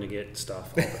yell at them to get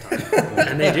stuff all the time,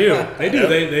 and they do. They do.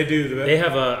 They do. They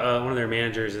have one of their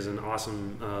managers is an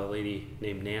awesome lady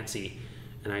named Nancy,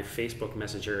 and I Facebook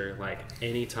message her like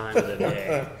any time of the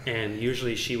day, and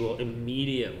usually she will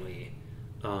immediately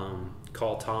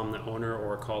call Tom, the owner,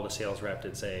 or call the sales rep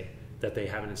and say that they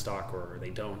have it in stock or they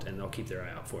don't, and they'll keep their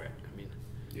eye out for it. I mean,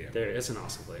 it's an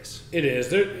awesome place. It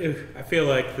is. I feel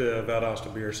like the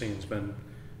Valdosta beer scene's been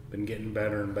getting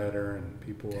better and better, and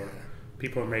people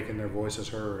are making their voices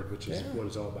heard, which is what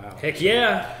it's all about. Heck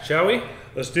yeah, shall we?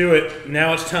 Let's do it.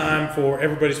 Now it's time for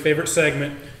everybody's favorite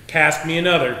segment, Cask Me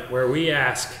Another, Where we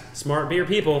ask smart beer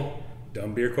people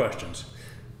dumb beer questions.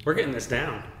 We're getting this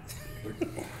down.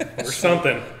 Or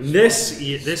something.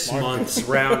 This month's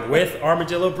round with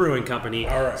Armadillo Brewing Company,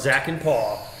 All right. Zach and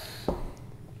Paul.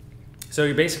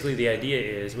 So basically the idea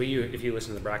is, if you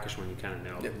listen to the brackish one, you kind of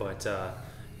know, but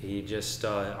you just,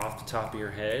 off the top of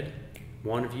your head,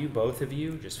 one of you, both of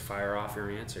you, just fire off your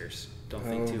answers. Don't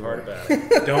think too hard about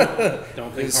it.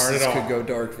 Don't think hard at all. This could go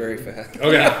dark very fast.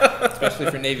 Okay.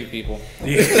 Especially for Navy people.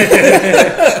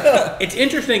 It's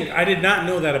interesting. I did not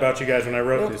know that about you guys when I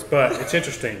wrote this, but it's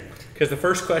interesting because the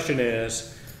first question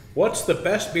is, what's the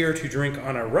best beer to drink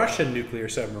on a Russian nuclear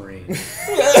submarine?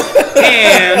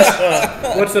 And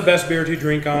what's the best beer to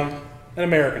drink on an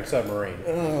American submarine?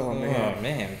 Oh man. Oh,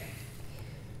 man.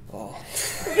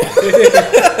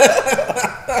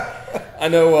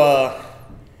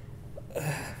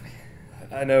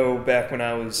 I know back when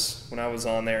I was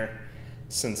on there,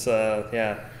 since big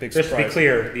Just surprise. to be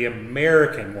clear, the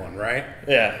American one, right?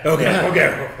 Yeah.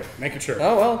 Okay. Making sure.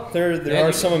 Oh well, there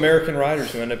are some American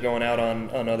riders who end up going out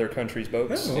on other countries'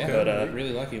 boats. Oh, okay. Yeah, But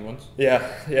really lucky ones.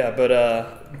 but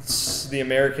the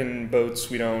American boats,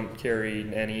 we don't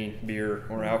carry any beer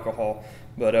or alcohol.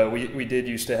 But we did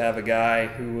used to have a guy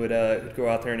who would go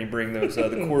out there and he'd bring those the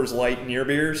Coors Light near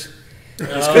beers. They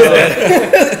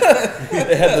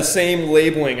had the same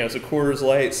labeling as a Coors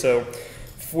Light, so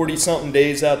 40-something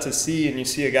days out to sea, and you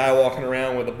see a guy walking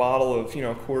around with a bottle of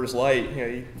Coors Light.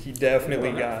 He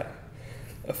definitely got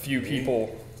a few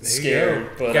people scared.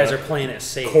 But You guys are playing it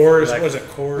safe. Coors, was it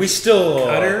Coors? We still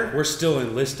Cutter? we're still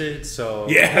enlisted, so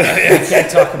Yeah. we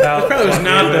can't talk about Probably was what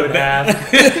not we the would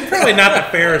have. Probably not the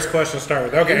fairest question to start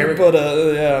with. Okay. But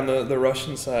on the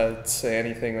Russian side, say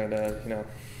anything that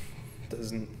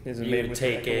isn't You made would with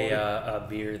take alcohol. a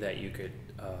beer that you could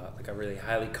like a really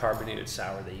highly carbonated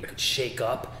sour that you could shake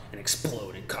up and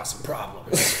explode and cause some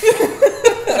problems.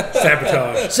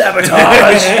 Sabotage.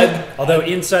 Although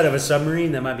inside of a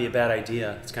submarine, that might be a bad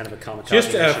idea. It's kind of a kamikaze.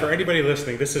 Just mission. for anybody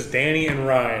listening, this is Danny and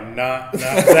Ryan, not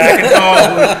Zach and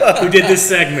Paul, who did this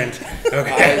segment.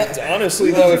 Okay. Honestly,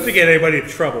 We though, don't to get anybody in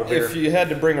trouble here. if you had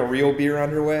to bring a real beer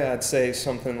underway, I'd say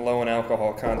something low in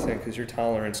alcohol content because your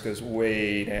tolerance goes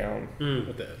way down.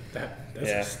 But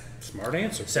that's a smart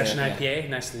answer. Session IPA,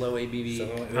 nice low ABV So,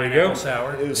 there you pineapple go.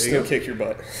 sour. It would still kick your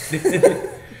butt.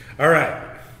 All right.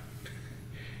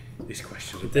 These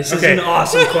questions. This is an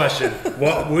awesome question.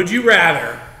 What would you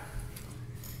rather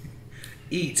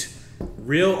eat?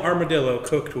 Real armadillo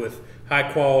cooked with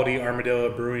high quality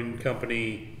Armadillo Brewing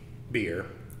Company beer,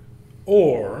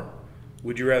 or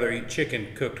would you rather eat chicken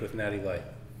cooked with Natty Light?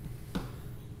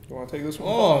 You want to take this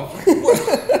one?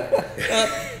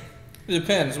 It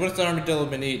depends. What's the armadillo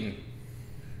been eating?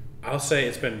 I'll say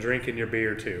it's been drinking your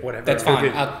beer too. Whatever. That's fine.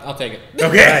 I'll take it.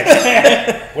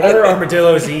 Okay. Whatever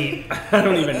armadillos eat. I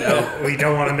don't even know. We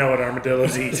don't want to know what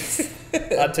armadillos eat.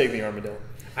 I'd take the armadillo.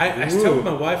 I told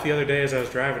my wife the other day as I was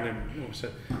driving,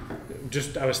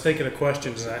 and I was thinking of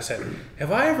questions, and I said,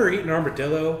 "Have I ever eaten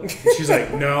armadillo?" And she's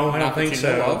like, "No, I don't think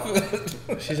so."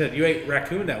 She said, "You ate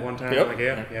raccoon that one time." Yep. I'm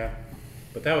like, yeah.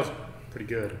 But that was pretty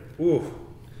good. Ooh.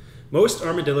 Most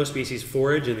armadillo species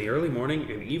forage in the early morning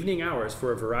and evening hours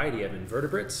for a variety of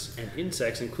invertebrates and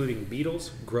insects, including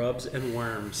beetles, grubs, and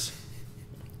worms.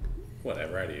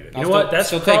 Whatever, I'd eat it. You know what? That's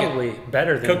still take probably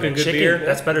better than Cooked the in good chicken. beer?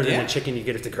 That's better than Yeah. the chicken you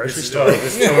get at the grocery This store.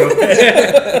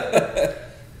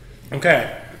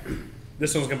 Okay.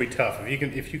 This one's gonna be tough.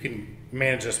 If you can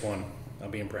manage this one, I'll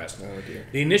be impressed. Oh, dear.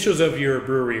 The initials of your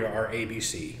brewery are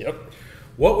ABC. Yep.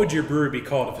 What would your brewery be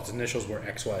called if its initials were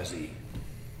XYZ?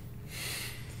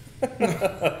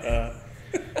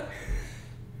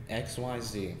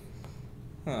 XYZ.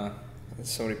 Huh.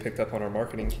 Somebody picked up on our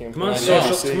marketing campaign. Come on,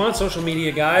 ABC. social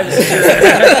media guys.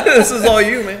 This is all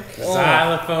you, man.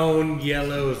 Xylophone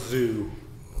Yellow Zoo.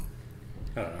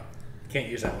 I don't know. Can't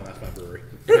use that one. That's my brewery.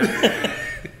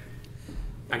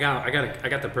 I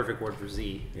got the perfect word for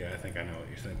Z. Yeah, I think I know what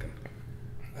you're thinking.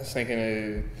 I was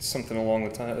thinking of something along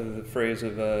the phrase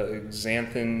of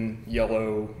xanthan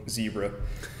yellow zebra.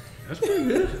 That's pretty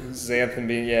good. Xanthan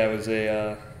being, it was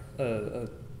a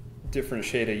different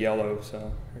shade of yellow.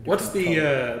 So. What's different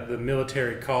color. the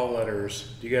military call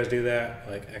letters? Do you guys do that?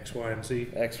 Like X, Y, and Z?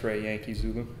 X-ray Yankee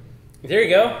Zulu. There you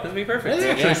go. That'd be perfect. That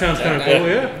actually sounds kind of cool,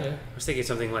 yeah. I was thinking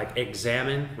something like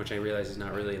examine, which I realize is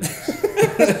not really an X.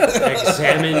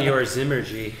 Examine your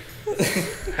Zimmergy.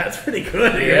 That's pretty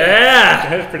good. Yeah.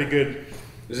 That's pretty good.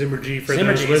 Zimmergy for Zimmergy.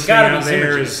 those It's listening gotta out be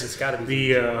there Zimmergy. is It's gotta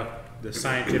be the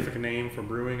scientific name for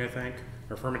brewing, I think,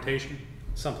 or fermentation.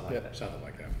 Something like that. Something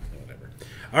like that. Whatever.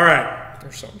 All right.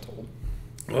 Or something told.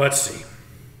 Well, let's see.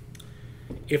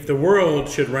 If the world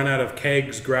should run out of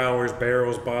kegs, growlers,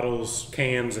 barrels, bottles,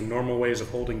 cans, and normal ways of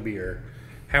holding beer,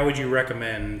 how would you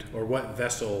recommend, or what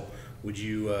vessel would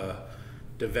you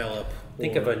develop?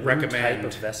 Think or of a new recommend type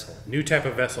of vessel. New type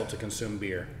of vessel to consume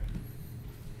beer.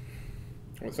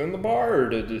 Within the bar or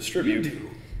to distribute? You do.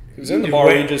 It was in the bar.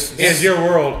 We just It's your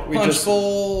world. we Punch just.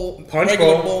 bowl. Punch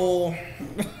regular bowl.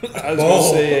 I was gonna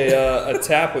say a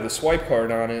tap with a swipe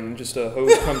card on it, and just a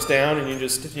hose comes down, and you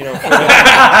just fill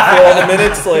all the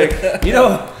minutes. Like You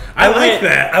know, I like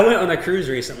that. I went on a cruise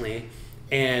recently,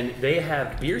 and they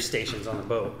have beer stations on the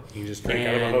boat. You just drink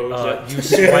out And of a hose.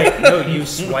 you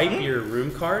swipe your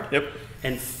room card. Yep.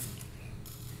 And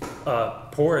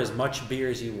pour as much beer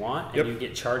as you want, and Yep. you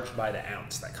get charged by the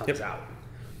ounce that comes Yep. out.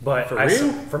 But For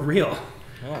real? For real.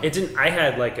 Oh. It didn't. I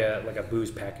had like a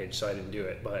booze package, so I didn't do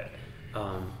it. But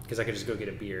because I could just go get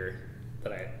a beer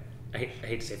that I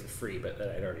hate to say for free, but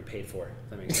that I'd already paid for. If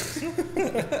that makes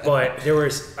sense. But there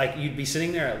was like you'd be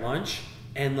sitting there at lunch,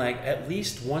 and like at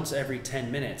least once every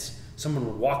 10 minutes, someone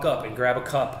would walk up and grab a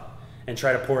cup and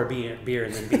try to pour a beer,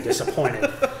 and then be disappointed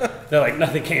that like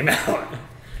nothing came out.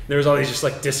 There was all these just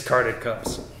like discarded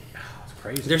cups. It's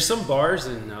crazy. There's some bars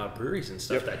and breweries and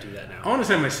stuff that do that I now. want to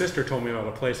say my sister told me about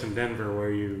a place in Denver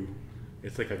where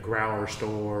it's like a growler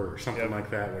store or something Yep. like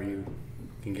that where you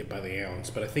can get by the ounce,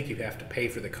 but I think you'd have to pay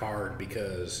for the card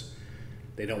because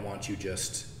they don't want you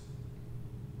just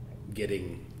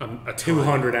getting A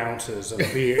 200 ounces of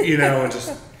beer, and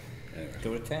just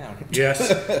Go to town.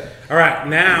 yes. All right,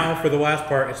 now for the last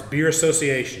part, it's beer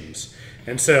associations.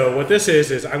 And so what this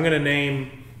is I'm going to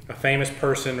name a famous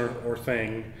person or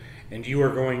thing, and you are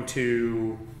going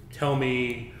to tell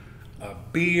me a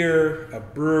beer, a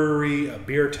brewery, a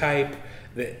beer type,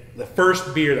 the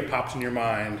first beer that pops in your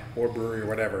mind, or brewery or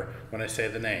whatever, when I say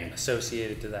the name.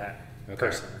 Associated to that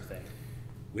person or thing.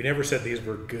 We never said these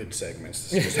were good segments.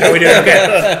 This is just how we do it.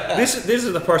 Okay. These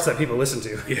are the parts that people listen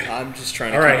to. Yeah. I'm just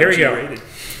trying to. All right, keep here we it go.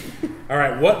 G-rated. All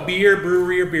right, what beer,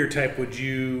 brewery, or beer type would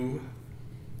you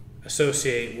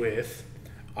associate with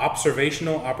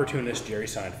observational opportunist Jerry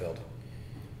Seinfeld?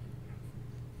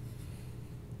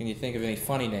 Can you think of any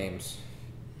funny names?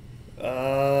 I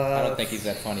I don't think he's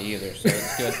that funny either, so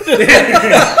it's good.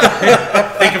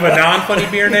 Think of a non-funny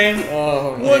beer name.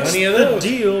 Oh, man. What's Any of the those?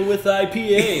 deal with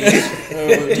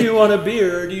IPAs? Do you want a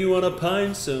beer or do you want a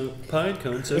pine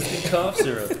cone soaked in cough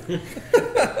syrup?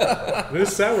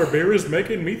 This sour beer is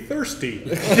making me thirsty.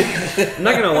 I'm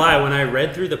not gonna lie, when I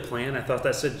read through the plan, I thought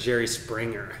that said Jerry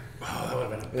Springer. Oh, that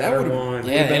would have been a That better would've- one.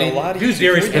 Yeah, been a lot Who's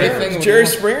easier. Jerry Springer? anything with Jerry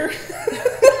more- Springer?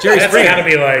 Jerry That's Springer. got to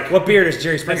be like. What beer does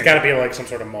Jerry Springer? It's got to be like some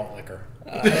sort of malt liquor.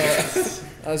 I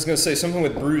was going to say something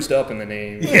with bruised up in the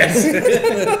name. Yes.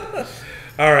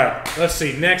 All right. Let's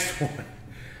see. Next one.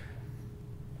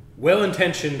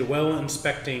 Well-intentioned,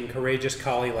 well-inspecting, courageous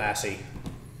collie lassie.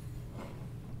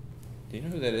 Do you know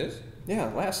who that is? Yeah,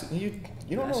 Lassie. You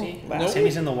don't Lassie? know Lassie?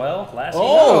 Timmy's in the well. Lassie.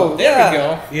 Oh, there we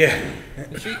go. Yeah.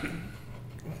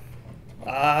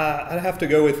 I'd have to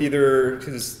go with either,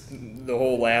 because the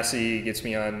whole Lassie gets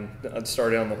me on. I'd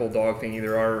start on the whole dog thing,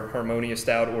 either our Harmonious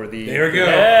Stout or the. There we go.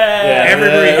 Yeah.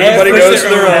 Everybody goes to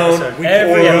their own.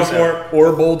 Every episode.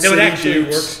 Or Bold It would City actually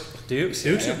Dukes. work. Dukes.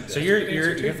 Yeah. So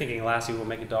you're thinking Lassie will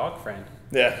make a dog friend.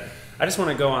 Yeah. I just want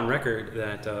to go on record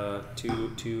that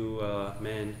two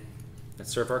men that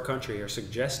serve our country are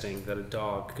suggesting that a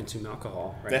dog consume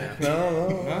alcohol right now.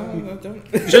 No. Don't.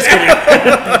 Just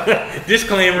kidding.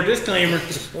 Disclaimer.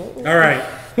 All right.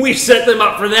 We set them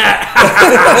up for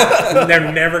that.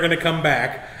 They're never going to come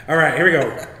back. All right, here we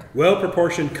go.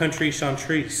 Well-proportioned country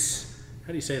chantrice. How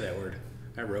do you say that word?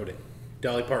 I wrote it.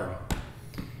 Dolly Parton.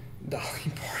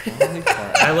 Dolly Parton.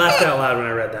 I laughed out loud when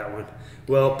I read that one.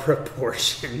 Well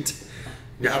proportioned.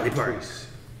 Dolly Parton.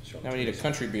 Now we need a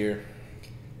country beer.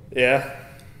 Yeah.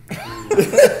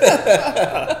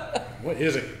 What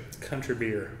is it? Country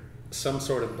beer. Some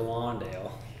sort of blonde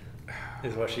ale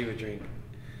is what she would drink.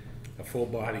 A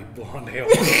full-bodied blonde ale.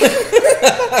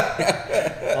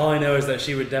 All I know is that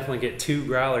she would definitely get 2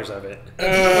 growlers of it. All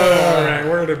right,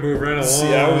 we're going to move right along.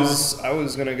 See, I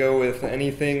was gonna go with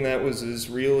anything that was as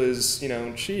real as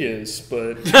she is,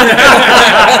 but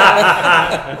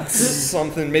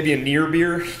something maybe a near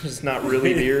beer, just not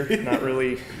really beer, not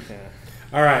really. Yeah.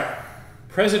 All right.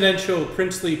 Presidential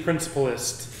princely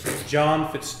principalist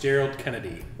John Fitzgerald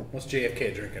Kennedy. What's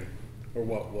JFK drinking? Or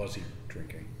what was he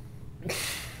drinking?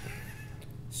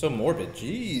 So morbid.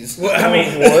 Jeez. Well, I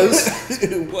mean, we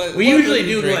What usually was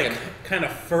he do drinking? like kind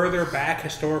of further back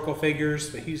historical figures,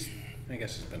 but I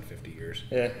guess it's been 50 years.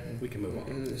 Yeah. We can move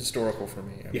on. Historical for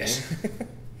me. Yes.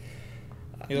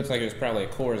 He looks like he was probably a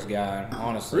Coors guy,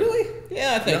 honestly. Really?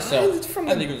 Yeah, I think so. It's from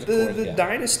I think it was a Coors the guy.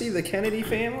 dynasty, the Kennedy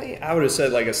family. I would have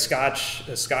said like a Scotch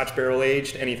barrel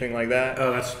aged, anything like that.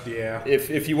 Oh, that's, yeah.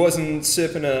 If he wasn't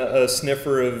sipping a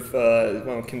sniffer of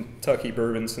Kentucky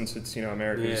bourbon, since it's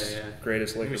America's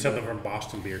greatest liquor. Maybe something from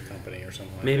Boston Beer Company or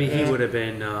something like Maybe that. he would have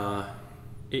been,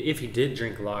 if he did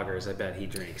drink lagers, I bet he'd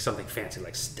drink something fancy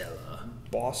like Stella.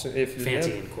 Boston. If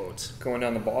Fancy in quotes. going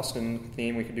down the Boston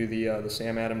theme, we could do the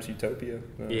Sam Adams Utopia.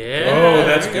 Yeah. Oh,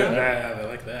 that's good. I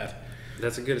like that.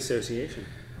 That's a good association.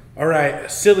 All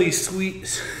right, silly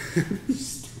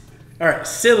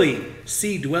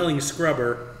sea dwelling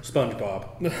scrubber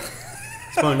SpongeBob.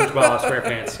 SpongeBob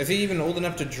SquarePants. Is he even old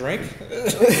enough to drink?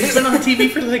 He's been on TV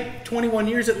for like 21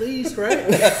 years at least, right?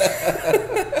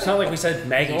 It's not like we said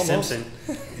Maggie Simpson.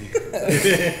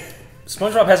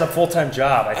 SpongeBob has a full-time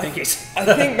job. I think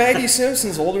Maggie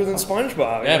Simpson's older than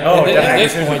SpongeBob. Yeah, Oh, at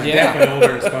this Simpson's point, yeah. definitely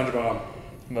older than SpongeBob.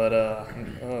 But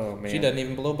oh man, She doesn't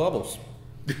even blow bubbles.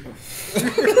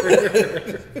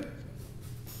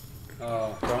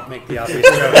 Oh, don't make the obvious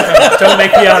joke. Don't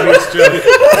make the obvious joke.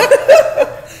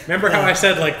 Remember how I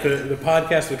said like the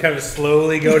podcast would kind of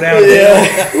slowly go down?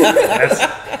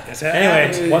 That's how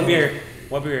Anyway, what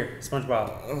beer?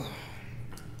 SpongeBob.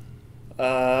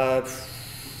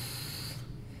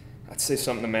 I'd say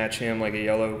something to match him, like a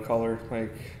yellow color,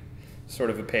 like sort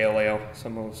of a pale ale,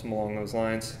 some along those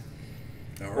lines,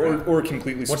 All right. or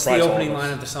completely What's surprise the all opening of us.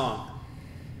 line of the song?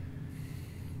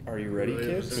 Are you ready,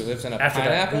 kids? Who lives in a After that,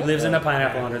 pineapple? who lives in a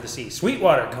pineapple under the sea?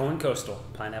 Sweetwater, Cohen Coastal,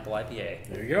 Pineapple IPA.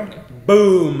 There you go.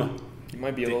 Boom. You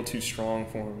might be a little too strong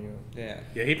for him. Yeah.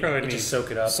 Yeah, he probably You needs just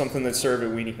soak it up. Something that's served at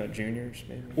Weenie Hut Juniors,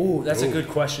 maybe. Ooh, that's a Ooh. good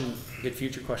question. Good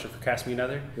future question for Cask Me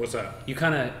Another. What's that? You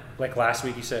kind of, like last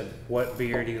week, you said, what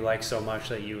beer do you like so much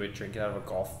that you would drink it out of a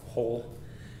golf hole?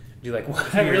 Do you like what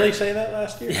Did I beer? really say that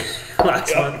last year?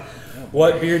 Last one.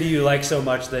 What beer do you like so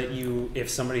much that you, if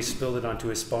somebody spilled it onto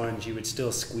a sponge, you would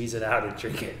still squeeze it out and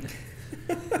drink it?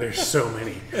 There's so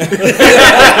many. But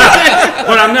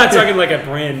I'm not talking like a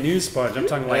brand new sponge. I'm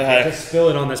talking like just spill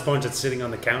it on the sponge that's sitting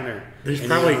on the counter. There And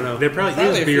probably you don't know.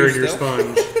 is a beer few in your still.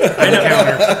 sponge. I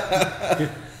know.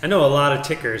 I know a lot of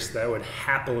tickers that would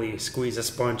happily squeeze a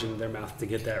sponge into their mouth to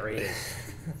get that rating.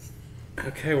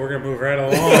 Okay, we're gonna move right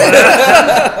along.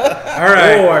 All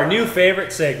right. Oh, our new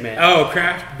favorite segment. Oh,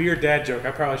 craft beer dad joke.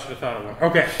 I probably should have thought of one.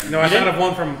 Okay, no, I thought of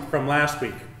one from last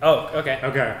week. Oh, okay.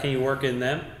 Okay. Can you work in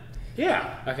them?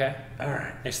 Yeah. Okay. All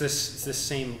right. It's this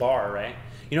same bar, right?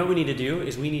 You know what we need to do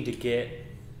is we need to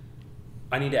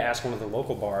I need to ask one of the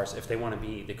local bars if they want to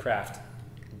be the craft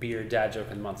beer dad joke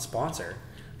of the month sponsor.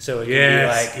 So it can be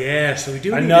like so we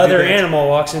do another need to do that. animal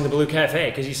walks in the Blue Cafe,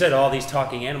 because you said all these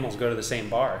talking animals go to the same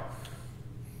bar.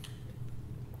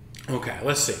 Okay,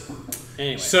 let's see.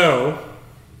 Anyway, So,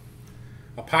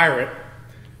 a pirate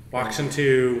walks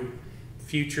into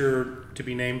future to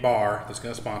be named bar that's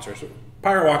going to sponsor us. So,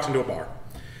 pirate walks into a bar,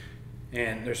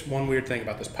 and there's one weird thing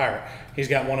about this pirate. He's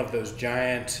got one of those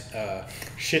giant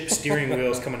ship steering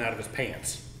wheels coming out of his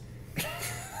pants.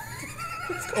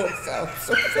 It's going south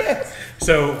so fast.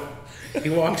 So he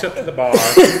walks up to the bar.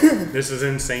 This is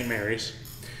in St. Mary's,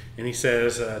 and he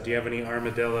says, "Do you have any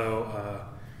Armadillo?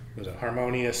 Was it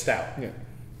Harmonia Stout?" Yeah.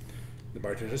 The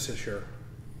bartender says, "Sure."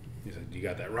 He said, "You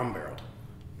got that rum barreled?"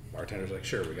 Bartender's like,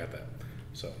 "Sure, we got that."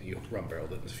 So you rum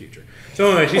barreled it in the future.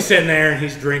 So anyway, he's sitting there and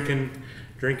he's drinking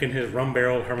his rum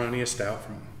barreled Harmonia Stout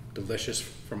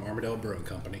from Armadillo Brewing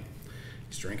Company.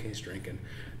 He's drinking.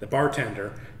 The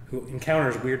bartender, who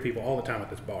encounters weird people all the time at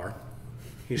this bar,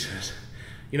 he says,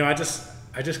 I just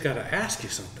got to ask you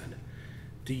something.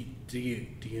 Do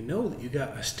you know that you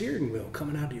got a steering wheel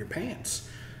coming out of your pants?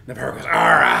 And the bar goes, "All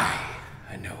right,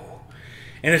 I know,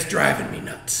 and it's driving me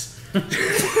nuts." And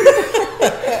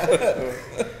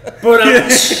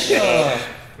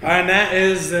that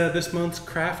is this month's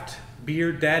craft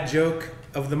beer dad joke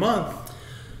of the month.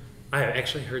 I have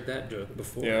actually heard that joke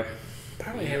before. Yeah.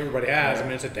 Probably everybody has. I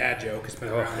mean, it's a dad joke. It's been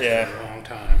around for Yeah. a long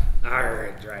time.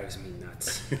 It drives me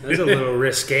nuts. That's a little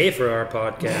risque for our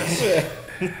podcast.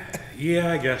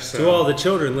 Yeah, I guess so. To all the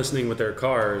children listening with their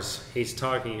cars, he's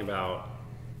talking about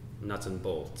nuts and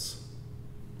bolts.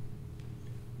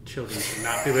 Children should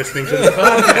not be listening to this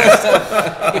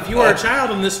podcast. If you are a child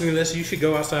and listening to this, you should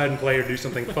go outside and play or do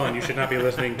something fun. You should not be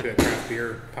listening to a craft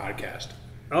beer podcast.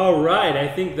 All right, I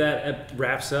think that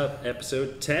wraps up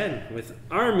episode 10 with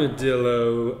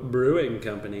Armadillo Brewing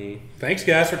Company. Thanks,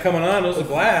 guys, for coming on. It was a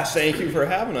blast. Thank you for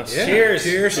having us. Yeah. Cheers.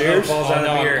 Cheers. Oh, falls out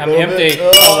of the beer. I'm empty. bit. It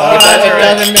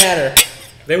doesn't matter.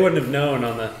 They wouldn't have known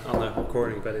on the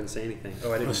recording if I didn't say anything.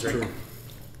 Oh, I didn't That's drink. true.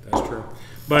 That's true.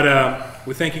 But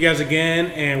we thank you guys again,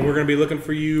 and we're going to be looking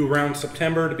for you around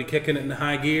September to be kicking it in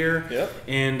high gear. Yep.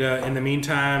 And in the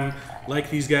meantime,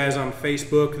 like these guys on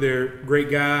Facebook. They're great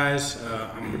guys.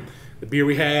 The beer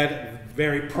we had,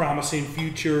 very promising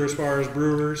future as far as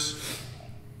brewers.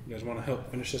 You guys want to help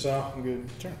finish this off? I'm good.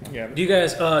 Sure. Yeah. Do you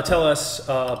guys tell us,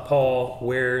 Paul,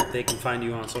 where they can find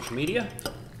you on social media?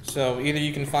 So either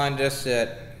you can find us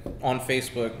on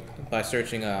Facebook by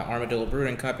searching Armadillo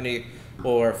Brewing Company,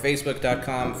 or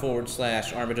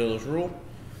facebook.com/Armadillo's Rule,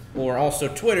 or also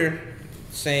Twitter,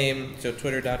 same, so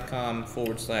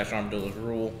twitter.com/Armadillo's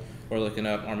Rule, or looking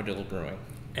up Armadillo Brewing.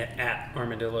 At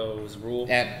Armadillo's Rule?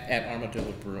 At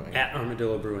Armadillo Brewing. At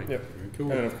Armadillo Brewing. Yep.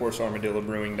 Cool. And of course,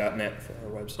 armadillobrewing.net for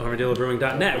our website.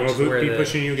 ArmadilloBrewing.net, which is where We'll be the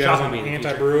pushing you guys shop on will be in the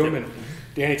future. Antebrewum, Yep. and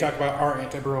Danny talk about our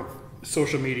Antebrewum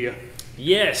social media.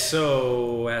 Yes,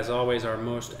 so as always, our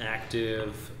most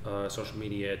active social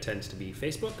media tends to be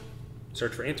Facebook.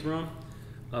 Search for Antebrewum.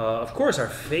 Of course, our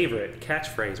favorite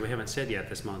catchphrase we haven't said yet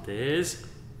this month is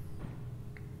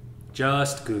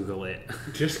just Google it.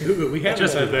 Just Google it. We haven't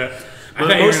Just said Google that. it. I Well,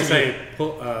 thought you were most going to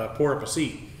of say pour up a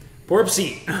seat. Pour up a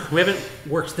seat. We haven't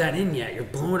worked that in yet. You're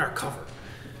blowing our cover.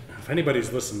 If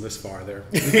anybody's listened this far, they're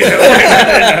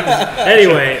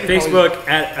Anyway, Facebook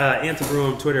at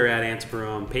Antebrewum, Twitter at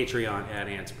Antebrewum, Patreon at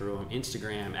Antebrewum,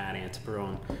 Instagram at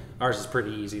Antebrewum. Ours is pretty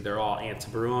easy. They're all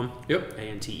Antebrewum. Yep.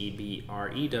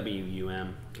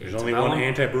 ANTEBREWUM. There's only one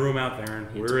Antebrewum out there, and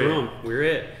we're Antebrewum. it. We're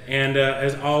it. And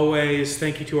as always,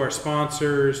 thank you to our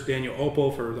sponsors, Daniel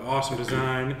Opel for the awesome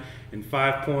design, and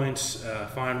 5 Points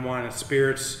Fine Wine and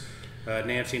Spirits.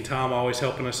 Nancy and Tom always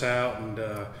helping us out, and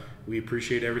we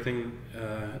appreciate everything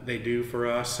they do for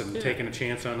us and taking a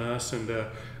chance on us. And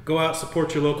go out,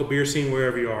 support your local beer scene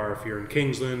wherever you are. If you're in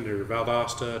Kingsland or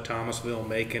Valdosta, Thomasville,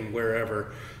 Macon,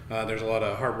 wherever, there's a lot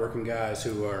of hardworking guys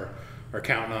who are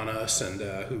counting on us and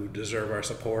who deserve our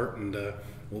support. And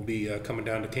we'll be coming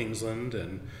down to Kingsland,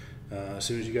 and as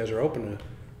soon as you guys are open,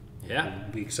 Yeah.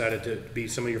 we'll be excited to be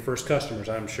some of your first customers,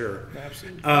 I'm sure.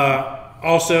 Absolutely.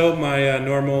 Also, my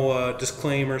normal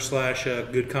disclaimer /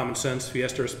 good common sense: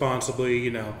 Fiesta responsibly.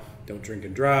 Don't drink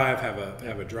and drive. Have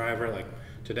a driver. Like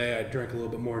today, I drank a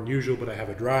little bit more than usual, but I have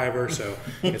a driver, so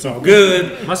it's all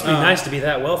good. Must be nice to be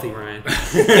that wealthy, Ryan.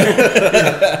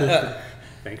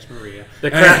 Thanks, Maria.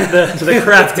 The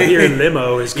craft beer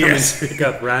limo is coming to pick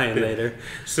up Ryan later.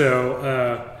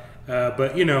 So,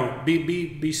 but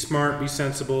be smart, be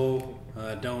sensible.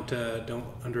 Don't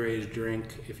underage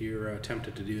drink if you're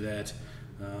tempted to do that,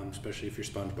 especially if you're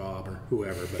SpongeBob or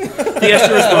whoever. But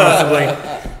Fiesta responsibly.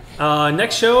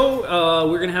 Next show,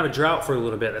 we're going to have a drought for a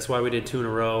little bit. That's why we did 2 in a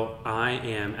row. I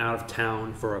am out of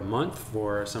town for a month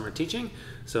for summer teaching.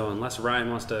 So unless Ryan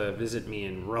wants to visit me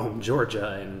in Rome,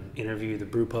 Georgia, and interview the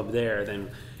brew pub there, then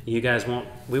we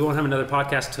won't have another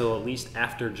podcast till at least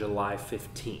after July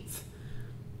 15th.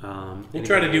 We'll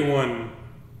try to do one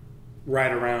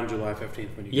right around July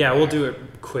 15th when you get back. We'll do it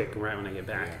quick right when I get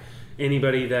back. Yeah.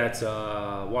 Anybody that's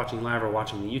watching live or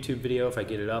watching the YouTube video, if I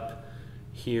get it up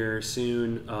here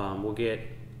soon, we'll get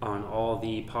on all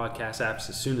the podcast apps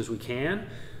as soon as we can,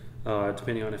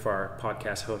 depending on if our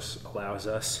podcast host allows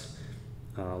us.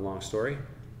 Long story.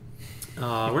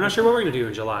 We're not sure what we're going to do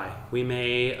in July. We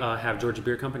may have Georgia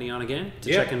Beer Company on again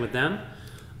to check in with them.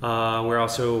 We're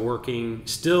also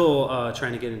still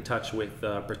trying to get in touch with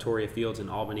Pretoria Fields in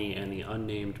Albany and the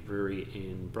Unnamed Brewery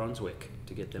in Brunswick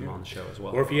to get them on the show as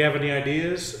well. Or if you have any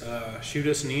ideas, shoot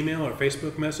us an email or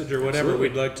Facebook message or whatever. Absolutely.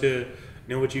 We'd like to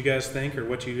know what you guys think or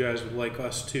what you guys would like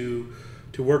us to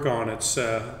work on. It's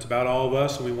about all of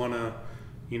us, and we want to,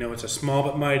 it's a small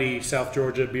but mighty South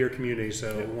Georgia beer community,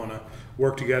 so we want to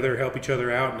work together, help each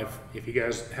other out, and if you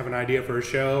guys have an idea for a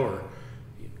show, or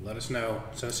let us know,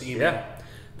 send us an email. Yeah.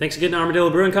 Thanks again to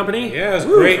Armadillo Brewing Company. Yeah, it was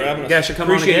great. You guys should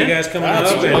come on again. Appreciate you guys coming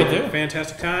up.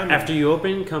 Fantastic time. After you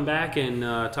open, come back and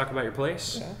talk about your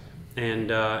place. Yeah.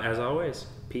 And as always,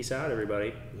 peace out,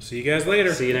 everybody. We'll see you guys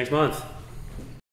later. See you next month.